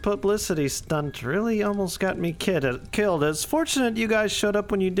know, this publicity stunt really almost got me killed. It's fortunate you guys showed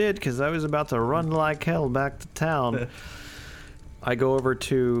up when you did, because I was about to run like hell back to town." I go over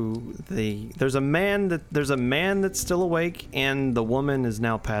to there's a man that's still awake, and the woman is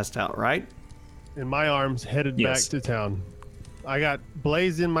now passed out, right? In my arms, headed back to town. I got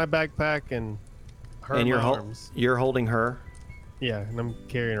Blaze in my backpack and her in my arms. You're holding her? Yeah, and I'm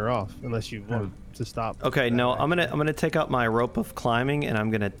carrying her off, unless you want to stop. Okay, no, I'm gonna take out my rope of climbing, and I'm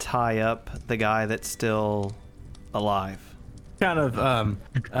gonna tie up the guy that's still alive. Kind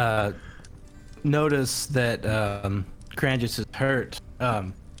of notice that Crangus is hurt,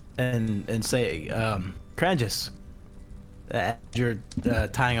 and say, Crangus, as you're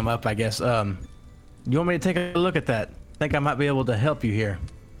tying him up, I guess. You want me to take a look at that? I think I might be able to help you here.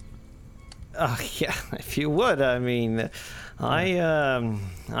 Yeah, if you would. I mean,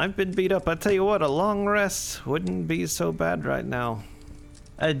 I've been beat up. I tell you what, a long rest wouldn't be so bad right now.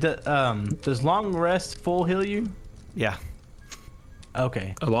 Does long rest full heal you? Yeah.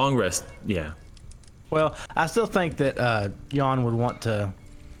 Okay. A long rest, yeah. Well, I still think that Jan would want to.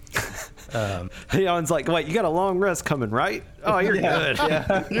 Jan's like, wait, you got a long rest coming, right? Oh, you're good.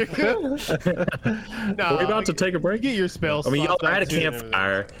 Yeah. You're good. No, we're about to take a break. Get your spells. I mean, y'all are at a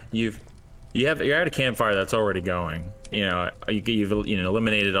campfire. You're at a campfire that's already going. You know, you've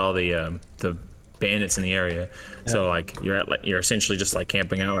eliminated all the bandits in the area. Yeah. So like you're essentially just like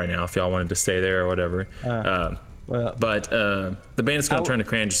camping out right now. If y'all wanted to stay there or whatever. But the bandit's gonna turn to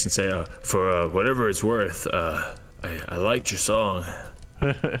Crangus and say, for whatever it's worth, I liked your song.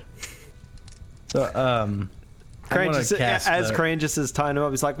 So, Crangus, as Crangus is tying him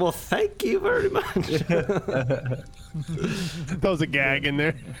up, he's like, well, thank you very much. That was a gag in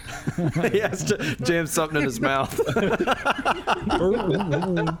there. He has to jam something in his mouth.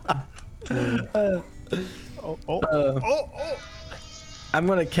 I'm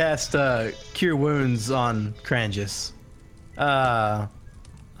going to cast Cure Wounds on Crangus. I'll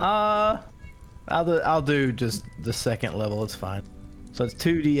do just the second level. It's fine. So it's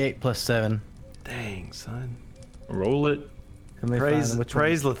 2d8 plus 7. Dang, son. Roll it. Praise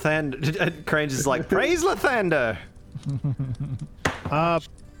Lathander. Crange is like, praise Lathander.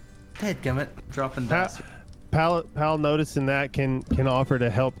 Dadgummit. Dropping dice. Pal noticing that can offer to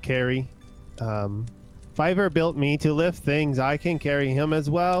help carry. Fiverr built me to lift things. I can carry him as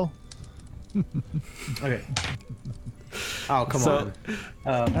well. Okay. Oh, come on.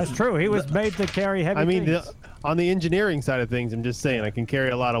 That's true. He was made to carry heavy things. On the engineering side of things, I'm just saying I can carry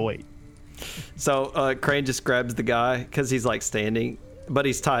a lot of weight. So Crane just grabs the guy because he's like standing, but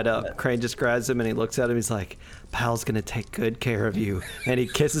he's tied up. Crane just grabs him and he looks at him. He's like, "Pal's gonna take good care of you." And he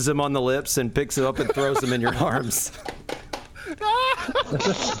kisses him on the lips and picks him up and throws him in your arms.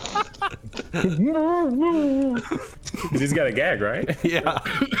 He's got a gag, right? Yeah.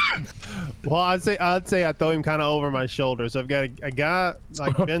 Well, I'd say I throw him kind of over my shoulder. So I've got a guy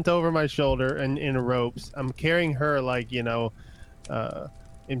like bent over my shoulder and in ropes. I'm carrying her like,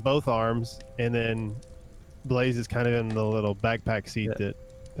 in both arms, and then Blaze is kind of in the little backpack seat that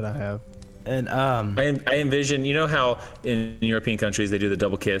I have. And I envision, you know how in European countries they do the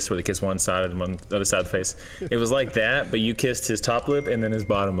double kiss where they kiss one side and on the other side of the face. It was like that, but you kissed his top lip and then his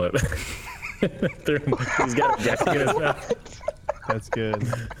bottom lip. He's got a gag in his mouth. That's good.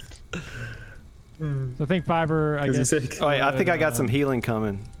 So I think Fiverr, I guess. I think I got some healing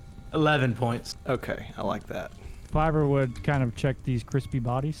coming. 11 points. Okay, I like that. Fiverr would kind of check these crispy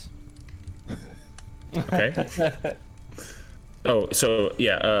bodies. Okay. Oh, so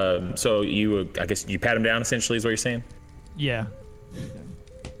yeah. So I guess you pat them down. Essentially, is what you're saying. Yeah.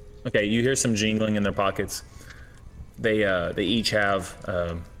 Okay. You hear some jingling in their pockets. They each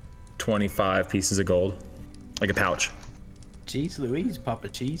have 25 pieces of gold, like a pouch. Jeez Louise, Papa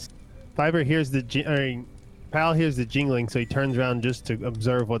Cheese. Fiverr hears Pal hears the jingling, so he turns around just to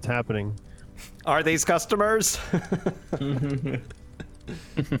observe what's happening. Are these customers?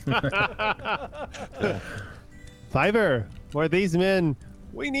 Fiverr, for these men,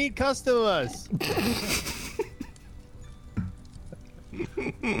 we need customers.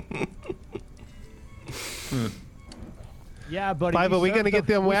 Yeah, buddy. Fiverr, we gonna get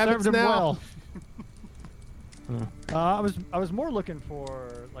them rabbits now? I was more looking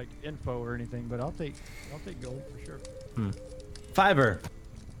for like info or anything, but I'll take gold for sure. Fiverr.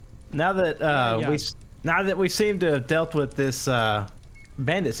 Now that we seem to have dealt with this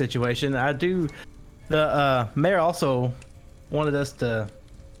bandit situation, the mayor also wanted us to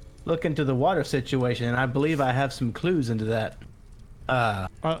look into the water situation, and I believe I have some clues into that.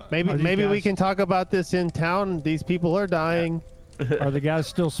 Maybe we can talk about this in town. These people are dying. Are the guys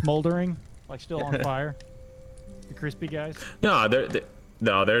still smoldering? Like still on fire? The crispy guys? No,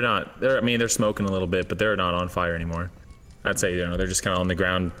 they're not. They're smoking a little bit, but they're not on fire anymore. I'd say they're just kind of on the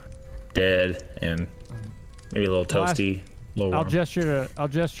ground, dead, and maybe a little toasty, a little warm. I'll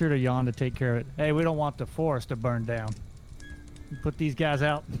gesture to Jan to take care of it. Hey, we don't want the forest to burn down. Put these guys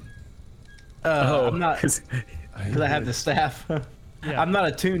out. I'm not, because I have the staff. Yeah. I'm not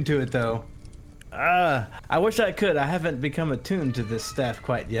attuned to it though. I wish I could. I haven't become attuned to this staff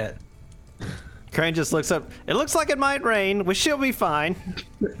quite yet. Crane just looks up. It looks like it might rain. We should be fine.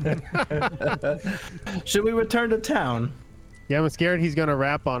 Should we return to town? Yeah, I'm scared he's gonna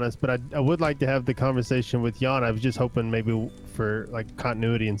rap on us, but I would like to have the conversation with Jan. I was just hoping maybe for like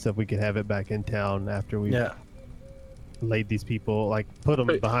continuity and stuff, we could have it back in town after we laid these people, like put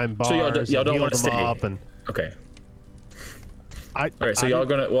them behind bars. So y'all don't want to stay. Okay. All right, so y'all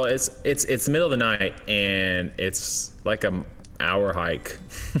gonna? Well, it's the middle of the night and it's like an hour hike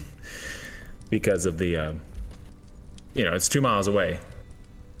because of the, it's 2 miles away,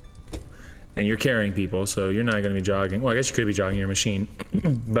 and you're carrying people, so you're not gonna be jogging. Well, I guess you could be jogging your machine,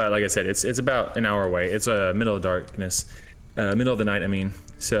 but like I said, it's about an hour away. It's middle of darkness, middle of the night. I mean,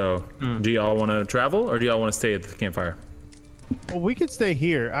 so do y'all want to travel or do y'all want to stay at the campfire? Well, we could stay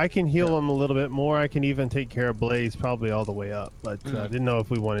here. I can heal them a little bit more. I can even take care of Blaze probably all the way up. But I didn't know if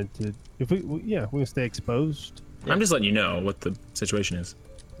we wanted to. If we can stay exposed. I'm just letting you know what the situation is.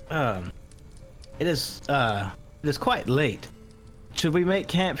 It is quite late. Should we make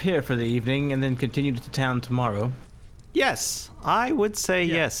camp here for the evening and then continue to town tomorrow? Yes, I would say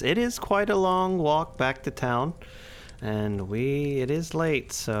yes. It is quite a long walk back to town. And it is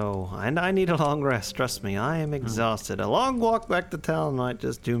late, and I need a long rest. Trust me, I am exhausted. A long walk back to town might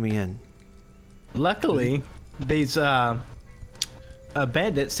just do me in. Luckily, these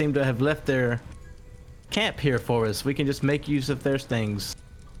bandits seem to have left their camp here for us. We can just make use of their things.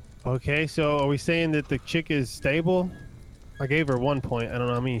 Okay, so are we saying that the chick is stable? I gave her 1 point. I don't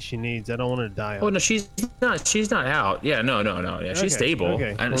know how many she needs. I don't want her to die. Oh no, she's not out. Yeah, no. Yeah, she's stable.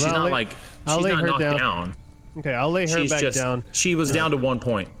 Okay. And she's not knocked down. Okay, I'll lay her back down. She was down to 1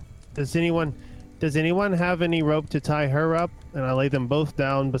 point. Does anyone have any rope to tie her up? And I lay them both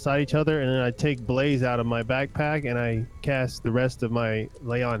down beside each other, and then I take Blaze out of my backpack and I cast the rest of my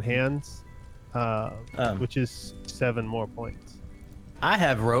lay on hands, which is 7 more points. I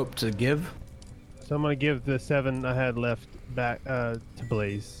have rope to give. So I'm gonna give the 7 I had left back to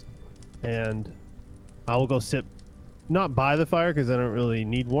Blaze, and I will go sit not by the fire because I don't really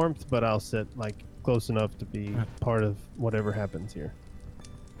need warmth, but I'll sit like close enough to be part of whatever happens here.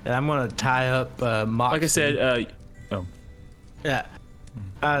 And I'm gonna tie up Moxie. Like I said, yeah,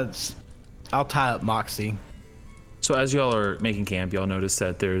 I'll tie up Moxie. So as y'all are making camp, y'all notice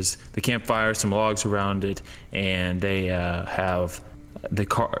that there's the campfire, some logs around it, and they have the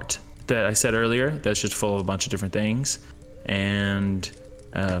cart that I said earlier. That's just full of a bunch of different things, and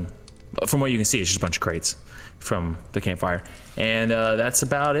from what you can see, it's just a bunch of crates from the campfire, and that's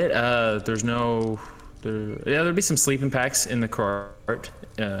about it. There'd be some sleeping packs in the cart,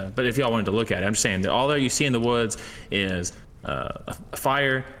 but if y'all wanted to look at it, I'm just saying that all that you see in the woods is a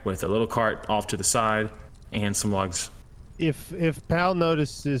fire with a little cart off to the side and some logs. If Pal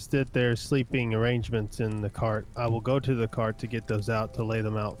notices that there's sleeping arrangements in the cart, I will go to the cart to get those out to lay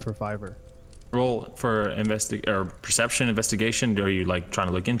them out for Fiverr. Roll for perception investigation. Are you like trying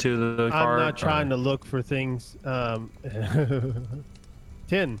to look into the cart? I'm not trying to look for things. 10.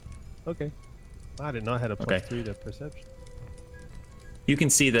 Okay. I did not have a +3 to perception. You can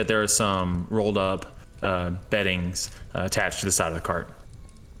see that there are some rolled up beddings attached to the side of the cart.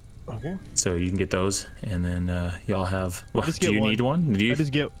 Okay. So you can get those, and then y'all have. Well, just do get you one. need one? Do you? I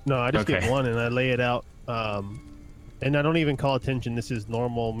just get Okay. one and I lay it out. And I don't even call attention. This is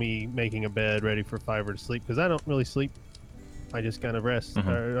normal me making a bed ready for Fiverr to sleep because I don't really sleep. I just kind of rest. I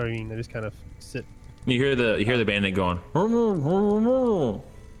just kind of sit. You hear the bandit going.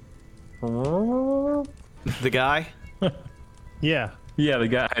 The guy? Yeah. Yeah, the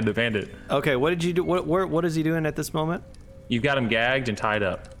guy, the bandit. Okay, what did you do? What is he doing at this moment? You've got him gagged and tied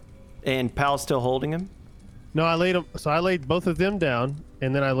up. And Pal's still holding him? No, I laid him. So I laid both of them down,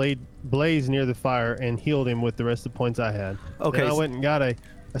 and then I laid Blaze near the fire and healed him with the rest of the points I had. Okay. Then I went and got a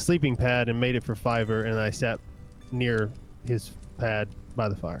sleeping pad and made it for Fiverr, and I sat near his pad by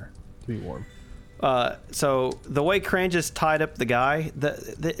the fire to be warm. So the way Crangus tied up the guy,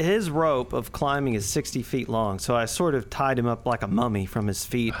 his rope of climbing is 60 feet long. So I sort of tied him up like a mummy from his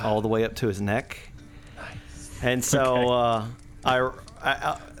feet all the way up to his neck. Nice. And so I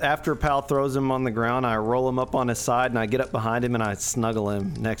after Pal throws him on the ground, I roll him up on his side and I get up behind him and I snuggle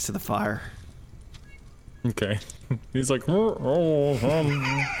him next to the fire. Okay. He's like, and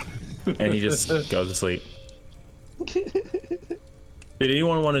he just goes to sleep. Did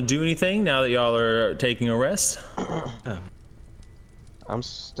anyone want to do anything now that y'all are taking a rest? I'm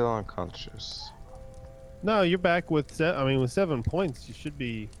still unconscious. No, you're back with with 7 points. You should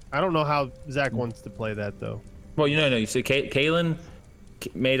be. I don't know how Zach wants to play that though. Well, no. You see, Kalen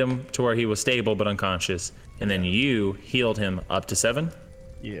made him to where he was stable but unconscious, and then you healed him up to 7.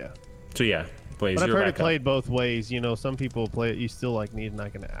 Yeah. So yeah, Blaze, But I've you're heard back it played both ways. You know, some people play it. You still need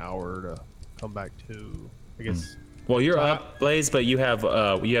an hour to come back to. I guess. Well, you're up, Blaze, but you have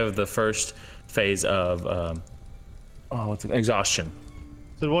the first phase of what's it? Exhaustion.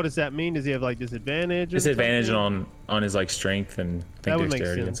 So what does that mean? Does he have disadvantage? Disadvantage on his strength and That would make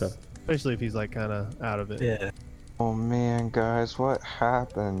dexterity and sense, stuff. especially if he's kind of out of it. Yeah. Oh man, guys, what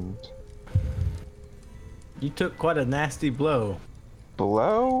happened? You took quite a nasty blow.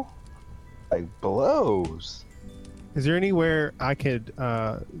 Blow? Like blows. Is there anywhere I could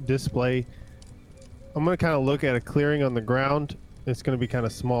display? I'm gonna kind of look at a clearing on the ground. It's gonna be kind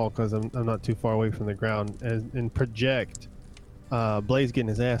of small because I'm not too far away from the ground, and project Blaze getting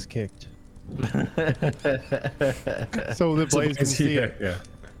his ass kicked, so that Blaze can see it.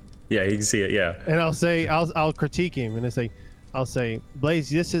 Yeah, he can see it. Yeah. And I'll critique him and I'll say, Blaze,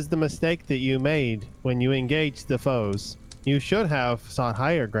 this is the mistake that you made when you engaged the foes. You should have sought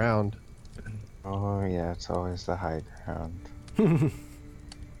higher ground. Oh yeah, it's always the high ground.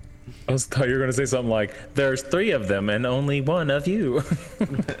 I thought you were gonna say something like, "There's 3 of them and only 1 of you."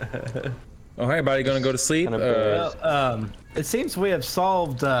 All right, everybody, gonna go to sleep. It seems we have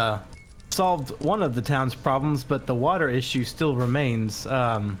solved one of the town's problems, but the water issue still remains.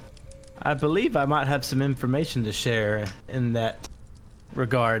 I believe I might have some information to share in that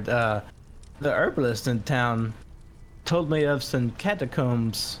regard. The herbalist in town told me of some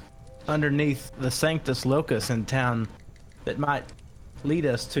catacombs underneath the Sanctus Locus in town that might lead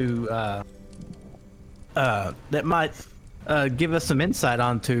us to give us some insight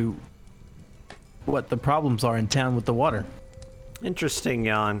onto what the problems are in town with the water. Interesting,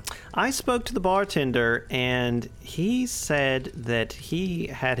 Jan. I spoke to the bartender, and he said that he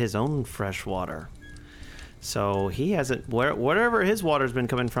had his own fresh water. So he hasn't, wherever his water's been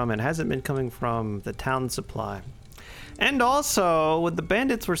coming from, it hasn't been coming from the town supply. And also, when the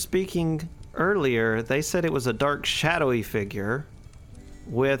bandits were speaking earlier, they said it was a dark, shadowy figure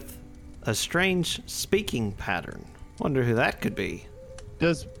with a strange speaking pattern. Wonder who that could be.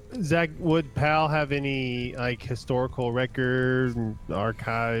 Does would Pal have any historical records and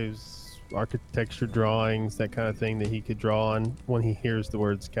archives, architecture drawings, that kind of thing that he could draw on when he hears the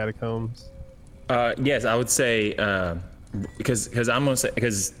words catacombs? Yes, I would say because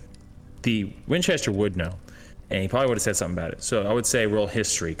the Winchester would know, and he probably would have said something about it. So I would say roll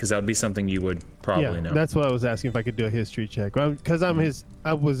history, because that would be something you would probably know. That's what I was asking, if I could do a history check. Because I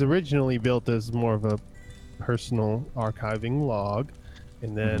was originally built as more of a personal archiving log,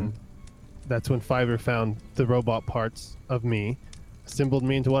 and then that's when Fiverr found the robot parts of me, assembled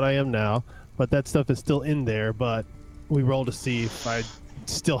me into what I am now. But that stuff is still in there, but we roll to see if I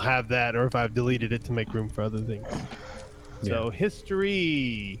still have that or if I've deleted it to make room for other things. So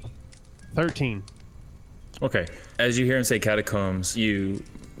history 13. Okay. As you hear him say catacombs, you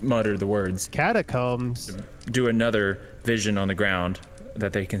mutter the words. Catacombs. Do another vision on the ground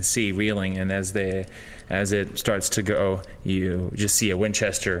that they can see reeling, and as it starts to go, you just see a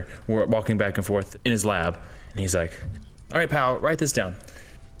Winchester walking back and forth in his lab, and he's like, "All right, pal, write this down.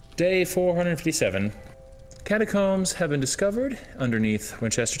 Day 457. Catacombs have been discovered underneath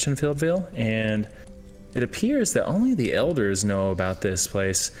Winchesterton Fieldville, and it appears that only the elders know about this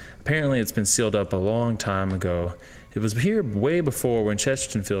place. Apparently it's been sealed up a long time ago. It was here way before when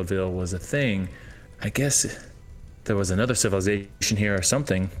Chesterfieldville was a thing. I guess there was another civilization here or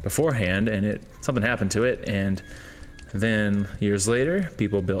something beforehand, and something happened to it, and then years later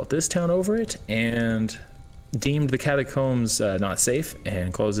people built this town over it and deemed the catacombs not safe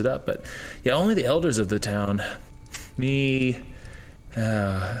and closed it up. But yeah, only the elders of the town. Me,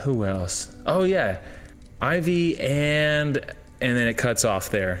 who else? Oh yeah, Ivy, and then it cuts off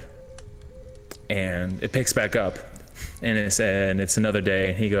there and it picks back up, and it's another day,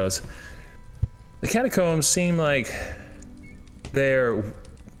 and he goes, the catacombs seem like they're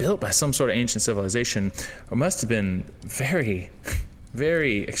built by some sort of ancient civilization, or must have been very,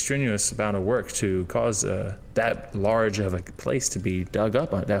 very extraneous amount of work to cause that large of a place to be dug up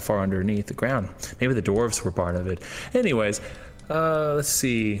that far underneath the ground. Maybe the dwarves were part of it. Anyways, let's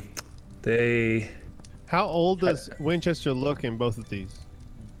see. How old does Winchester look in both of these?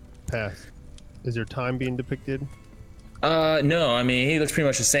 Past. Is there time being depicted? No, I mean, he looks pretty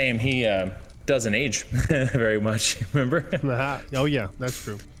much the same. He doesn't age very much, remember? Oh yeah, that's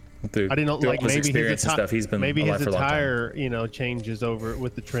true. I didn't know, like maybe his stuff. He's been maybe alive his for a long time. attire, changes over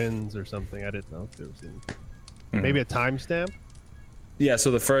with the trends or something. I didn't know if there was any. Maybe a timestamp. Yeah,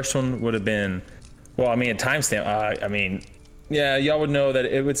 so the first one would have been, well, I mean, a timestamp. Yeah, y'all would know that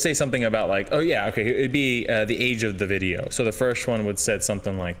it would say something about like, oh yeah, okay, it'd be the age of the video. So the first one would said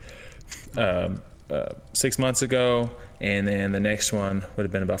something like 6 months ago, and then the next one would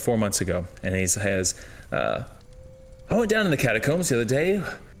have been about 4 months ago. And he has, I went down in the catacombs the other day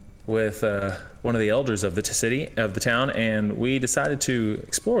with one of the elders of the town, and we decided to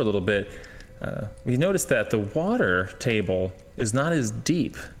explore a little bit. We noticed that the water table is not as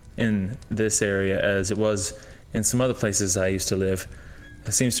deep in this area as it was in some other places I used to live.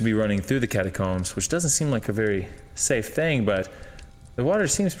 It seems to be running through the catacombs, which doesn't seem like a very safe thing, but the water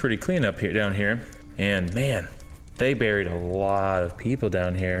seems pretty clean down here. And man, they buried a lot of people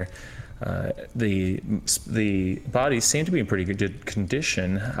down here. The bodies seem to be in pretty good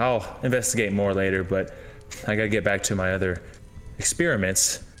condition. I'll investigate more later, but I gotta get back to my other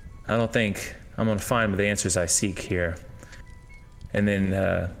experiments. I don't think I'm gonna find the answers I seek here. And then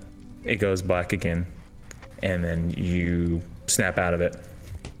it goes black again, and then you snap out of it.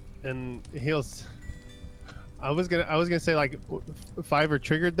 And I was gonna say like Fiverr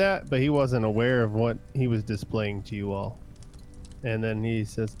triggered that, but he wasn't aware of what he was displaying to you all. And then he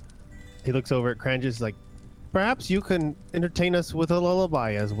says, he looks over at Cranges like, perhaps you can entertain us with a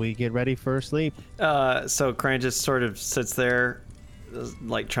lullaby as we get ready for sleep. So Cranges sort of sits there,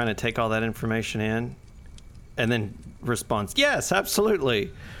 like trying to take all that information in, and then responds, yes,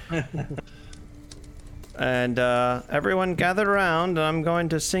 absolutely. And everyone gather around. I'm going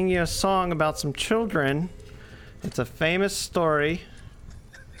to sing you a song about some children. It's a famous story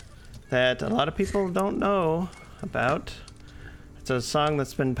that a lot of people don't know about. It's a song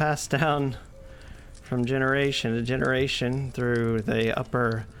that's been passed down from generation to generation through the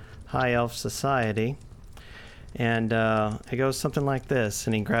upper high elf society. And it goes something like this.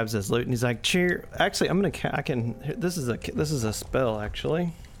 And he grabs his lute and he's like, cheer. Actually, this is a spell,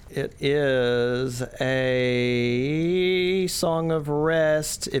 actually. It is a song of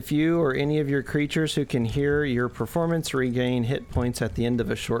rest. If you or any of your creatures who can hear your performance regain hit points at the end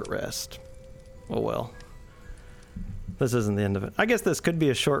of a short rest. Oh well. This isn't the end of it. I guess this could be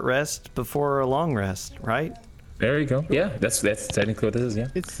a short rest before a long rest, right? There you go. Yeah, that's technically what this is, yeah.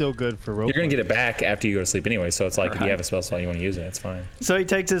 It's still good for rope. You're going to get it back after you go to sleep anyway, so it's like if you have a spell slot you want to use it, it's fine. So he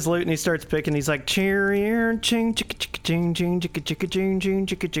takes his lute and he starts picking. He's like, cheery, ching, chicka, chicka, ching, ching, chicka, chicka, ching, ching,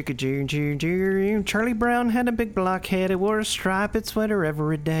 chicka, chicka, ching, ching, ching. Charlie Brown had a big block head. He wore a striped sweater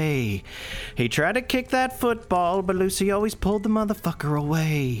every day. He tried to kick that football, but Lucy always pulled the motherfucker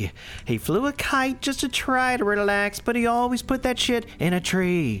away. He flew a kite just to try to relax, but he always put that shit in a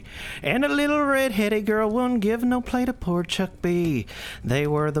tree. And a little red-headed girl wouldn't give no play to poor Chuck B. They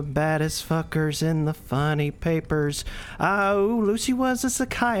were the baddest fuckers in the funny papers. Oh, Lucy was a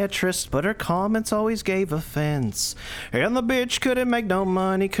psychiatrist, but her comments always gave offense. And the bitch couldn't make no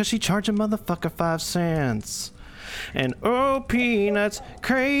money 'cause she charged a motherfucker 5 cents. And oh, peanuts,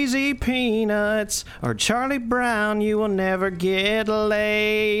 crazy peanuts, or Charlie Brown, you will never get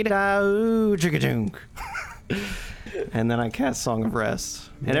laid. Oh, jigga-dunk. And then I cast Song of Rest.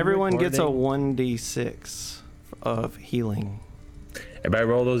 And everyone gets a 1d6 of healing. Everybody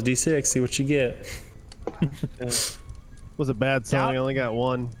roll those d6, see what you get. Was a bad song. I only got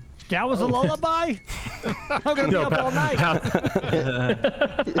one. That was a lullaby? I'm gonna be up all night.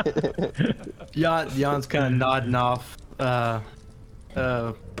 Jan's kind of nodding off,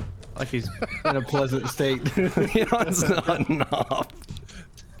 Like he's in a pleasant state. Yon's nodding off.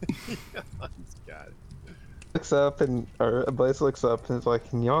 Looks up or Blaze looks up and is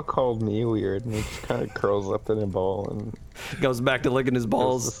like, "And y'all called me weird," and he just kind of curls up in a ball and Goes back to licking his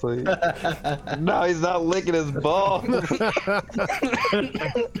goes to balls. sleep. No, he's not licking his balls.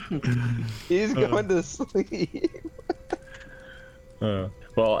 He's going to sleep.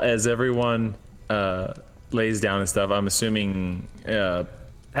 Well, as everyone lays down and stuff, I'm assuming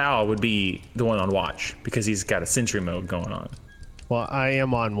Pal would be the one on watch because he's got a sentry mode going on. Well, I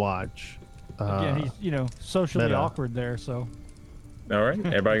am on watch. Again, he's socially Meta. awkward there, so. All right,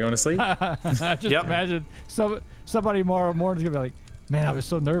 everybody going to sleep? I just Yep. imagine somebody tomorrow morning's gonna be like, "Man, I was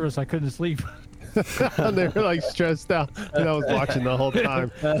so nervous I couldn't sleep." They were like stressed out, and I was watching the whole time.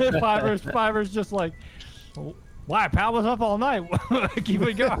 Fiver's just like, "Why? Pal was up all night. Keep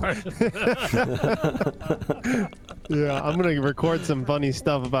it guard." Yeah, I'm gonna record some funny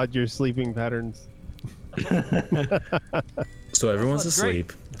stuff about your sleeping patterns. So everyone's That's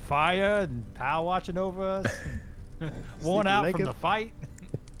great. asleep. Fire and Pal watching over us. Worn out naked. from the fight.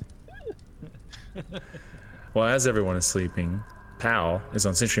 Well, as everyone is sleeping, Pal is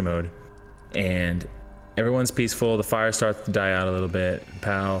on sentry mode, and everyone's peaceful. The fire starts to die out a little bit.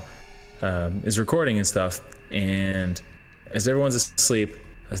 Pal is recording and stuff, and as everyone's asleep,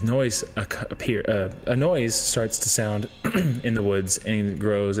 a noise starts to sound in the woods, and it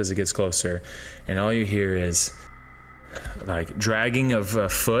grows as it gets closer, and all you hear is like dragging of a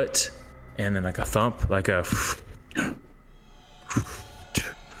foot, and then like a thump, like a.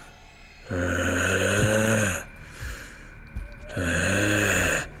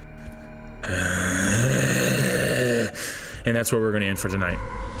 And that's where we're going to end for tonight.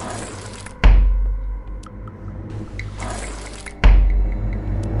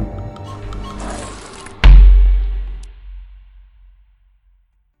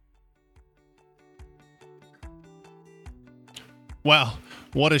 Wow,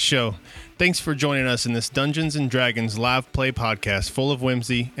 what a show. Thanks for joining us in this Dungeons & Dragons live play podcast full of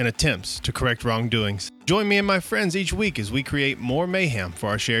whimsy and attempts to correct wrongdoings. Join me and my friends each week as we create more mayhem for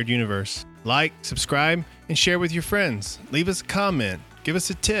our shared universe. Like, subscribe, and share with your friends. Leave us a comment, give us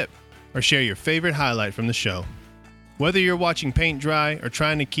a tip, or share your favorite highlight from the show. Whether you're watching paint dry or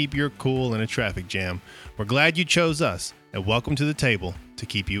trying to keep your cool in a traffic jam, we're glad you chose us, and welcome to the table to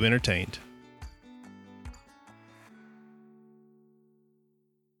keep you entertained.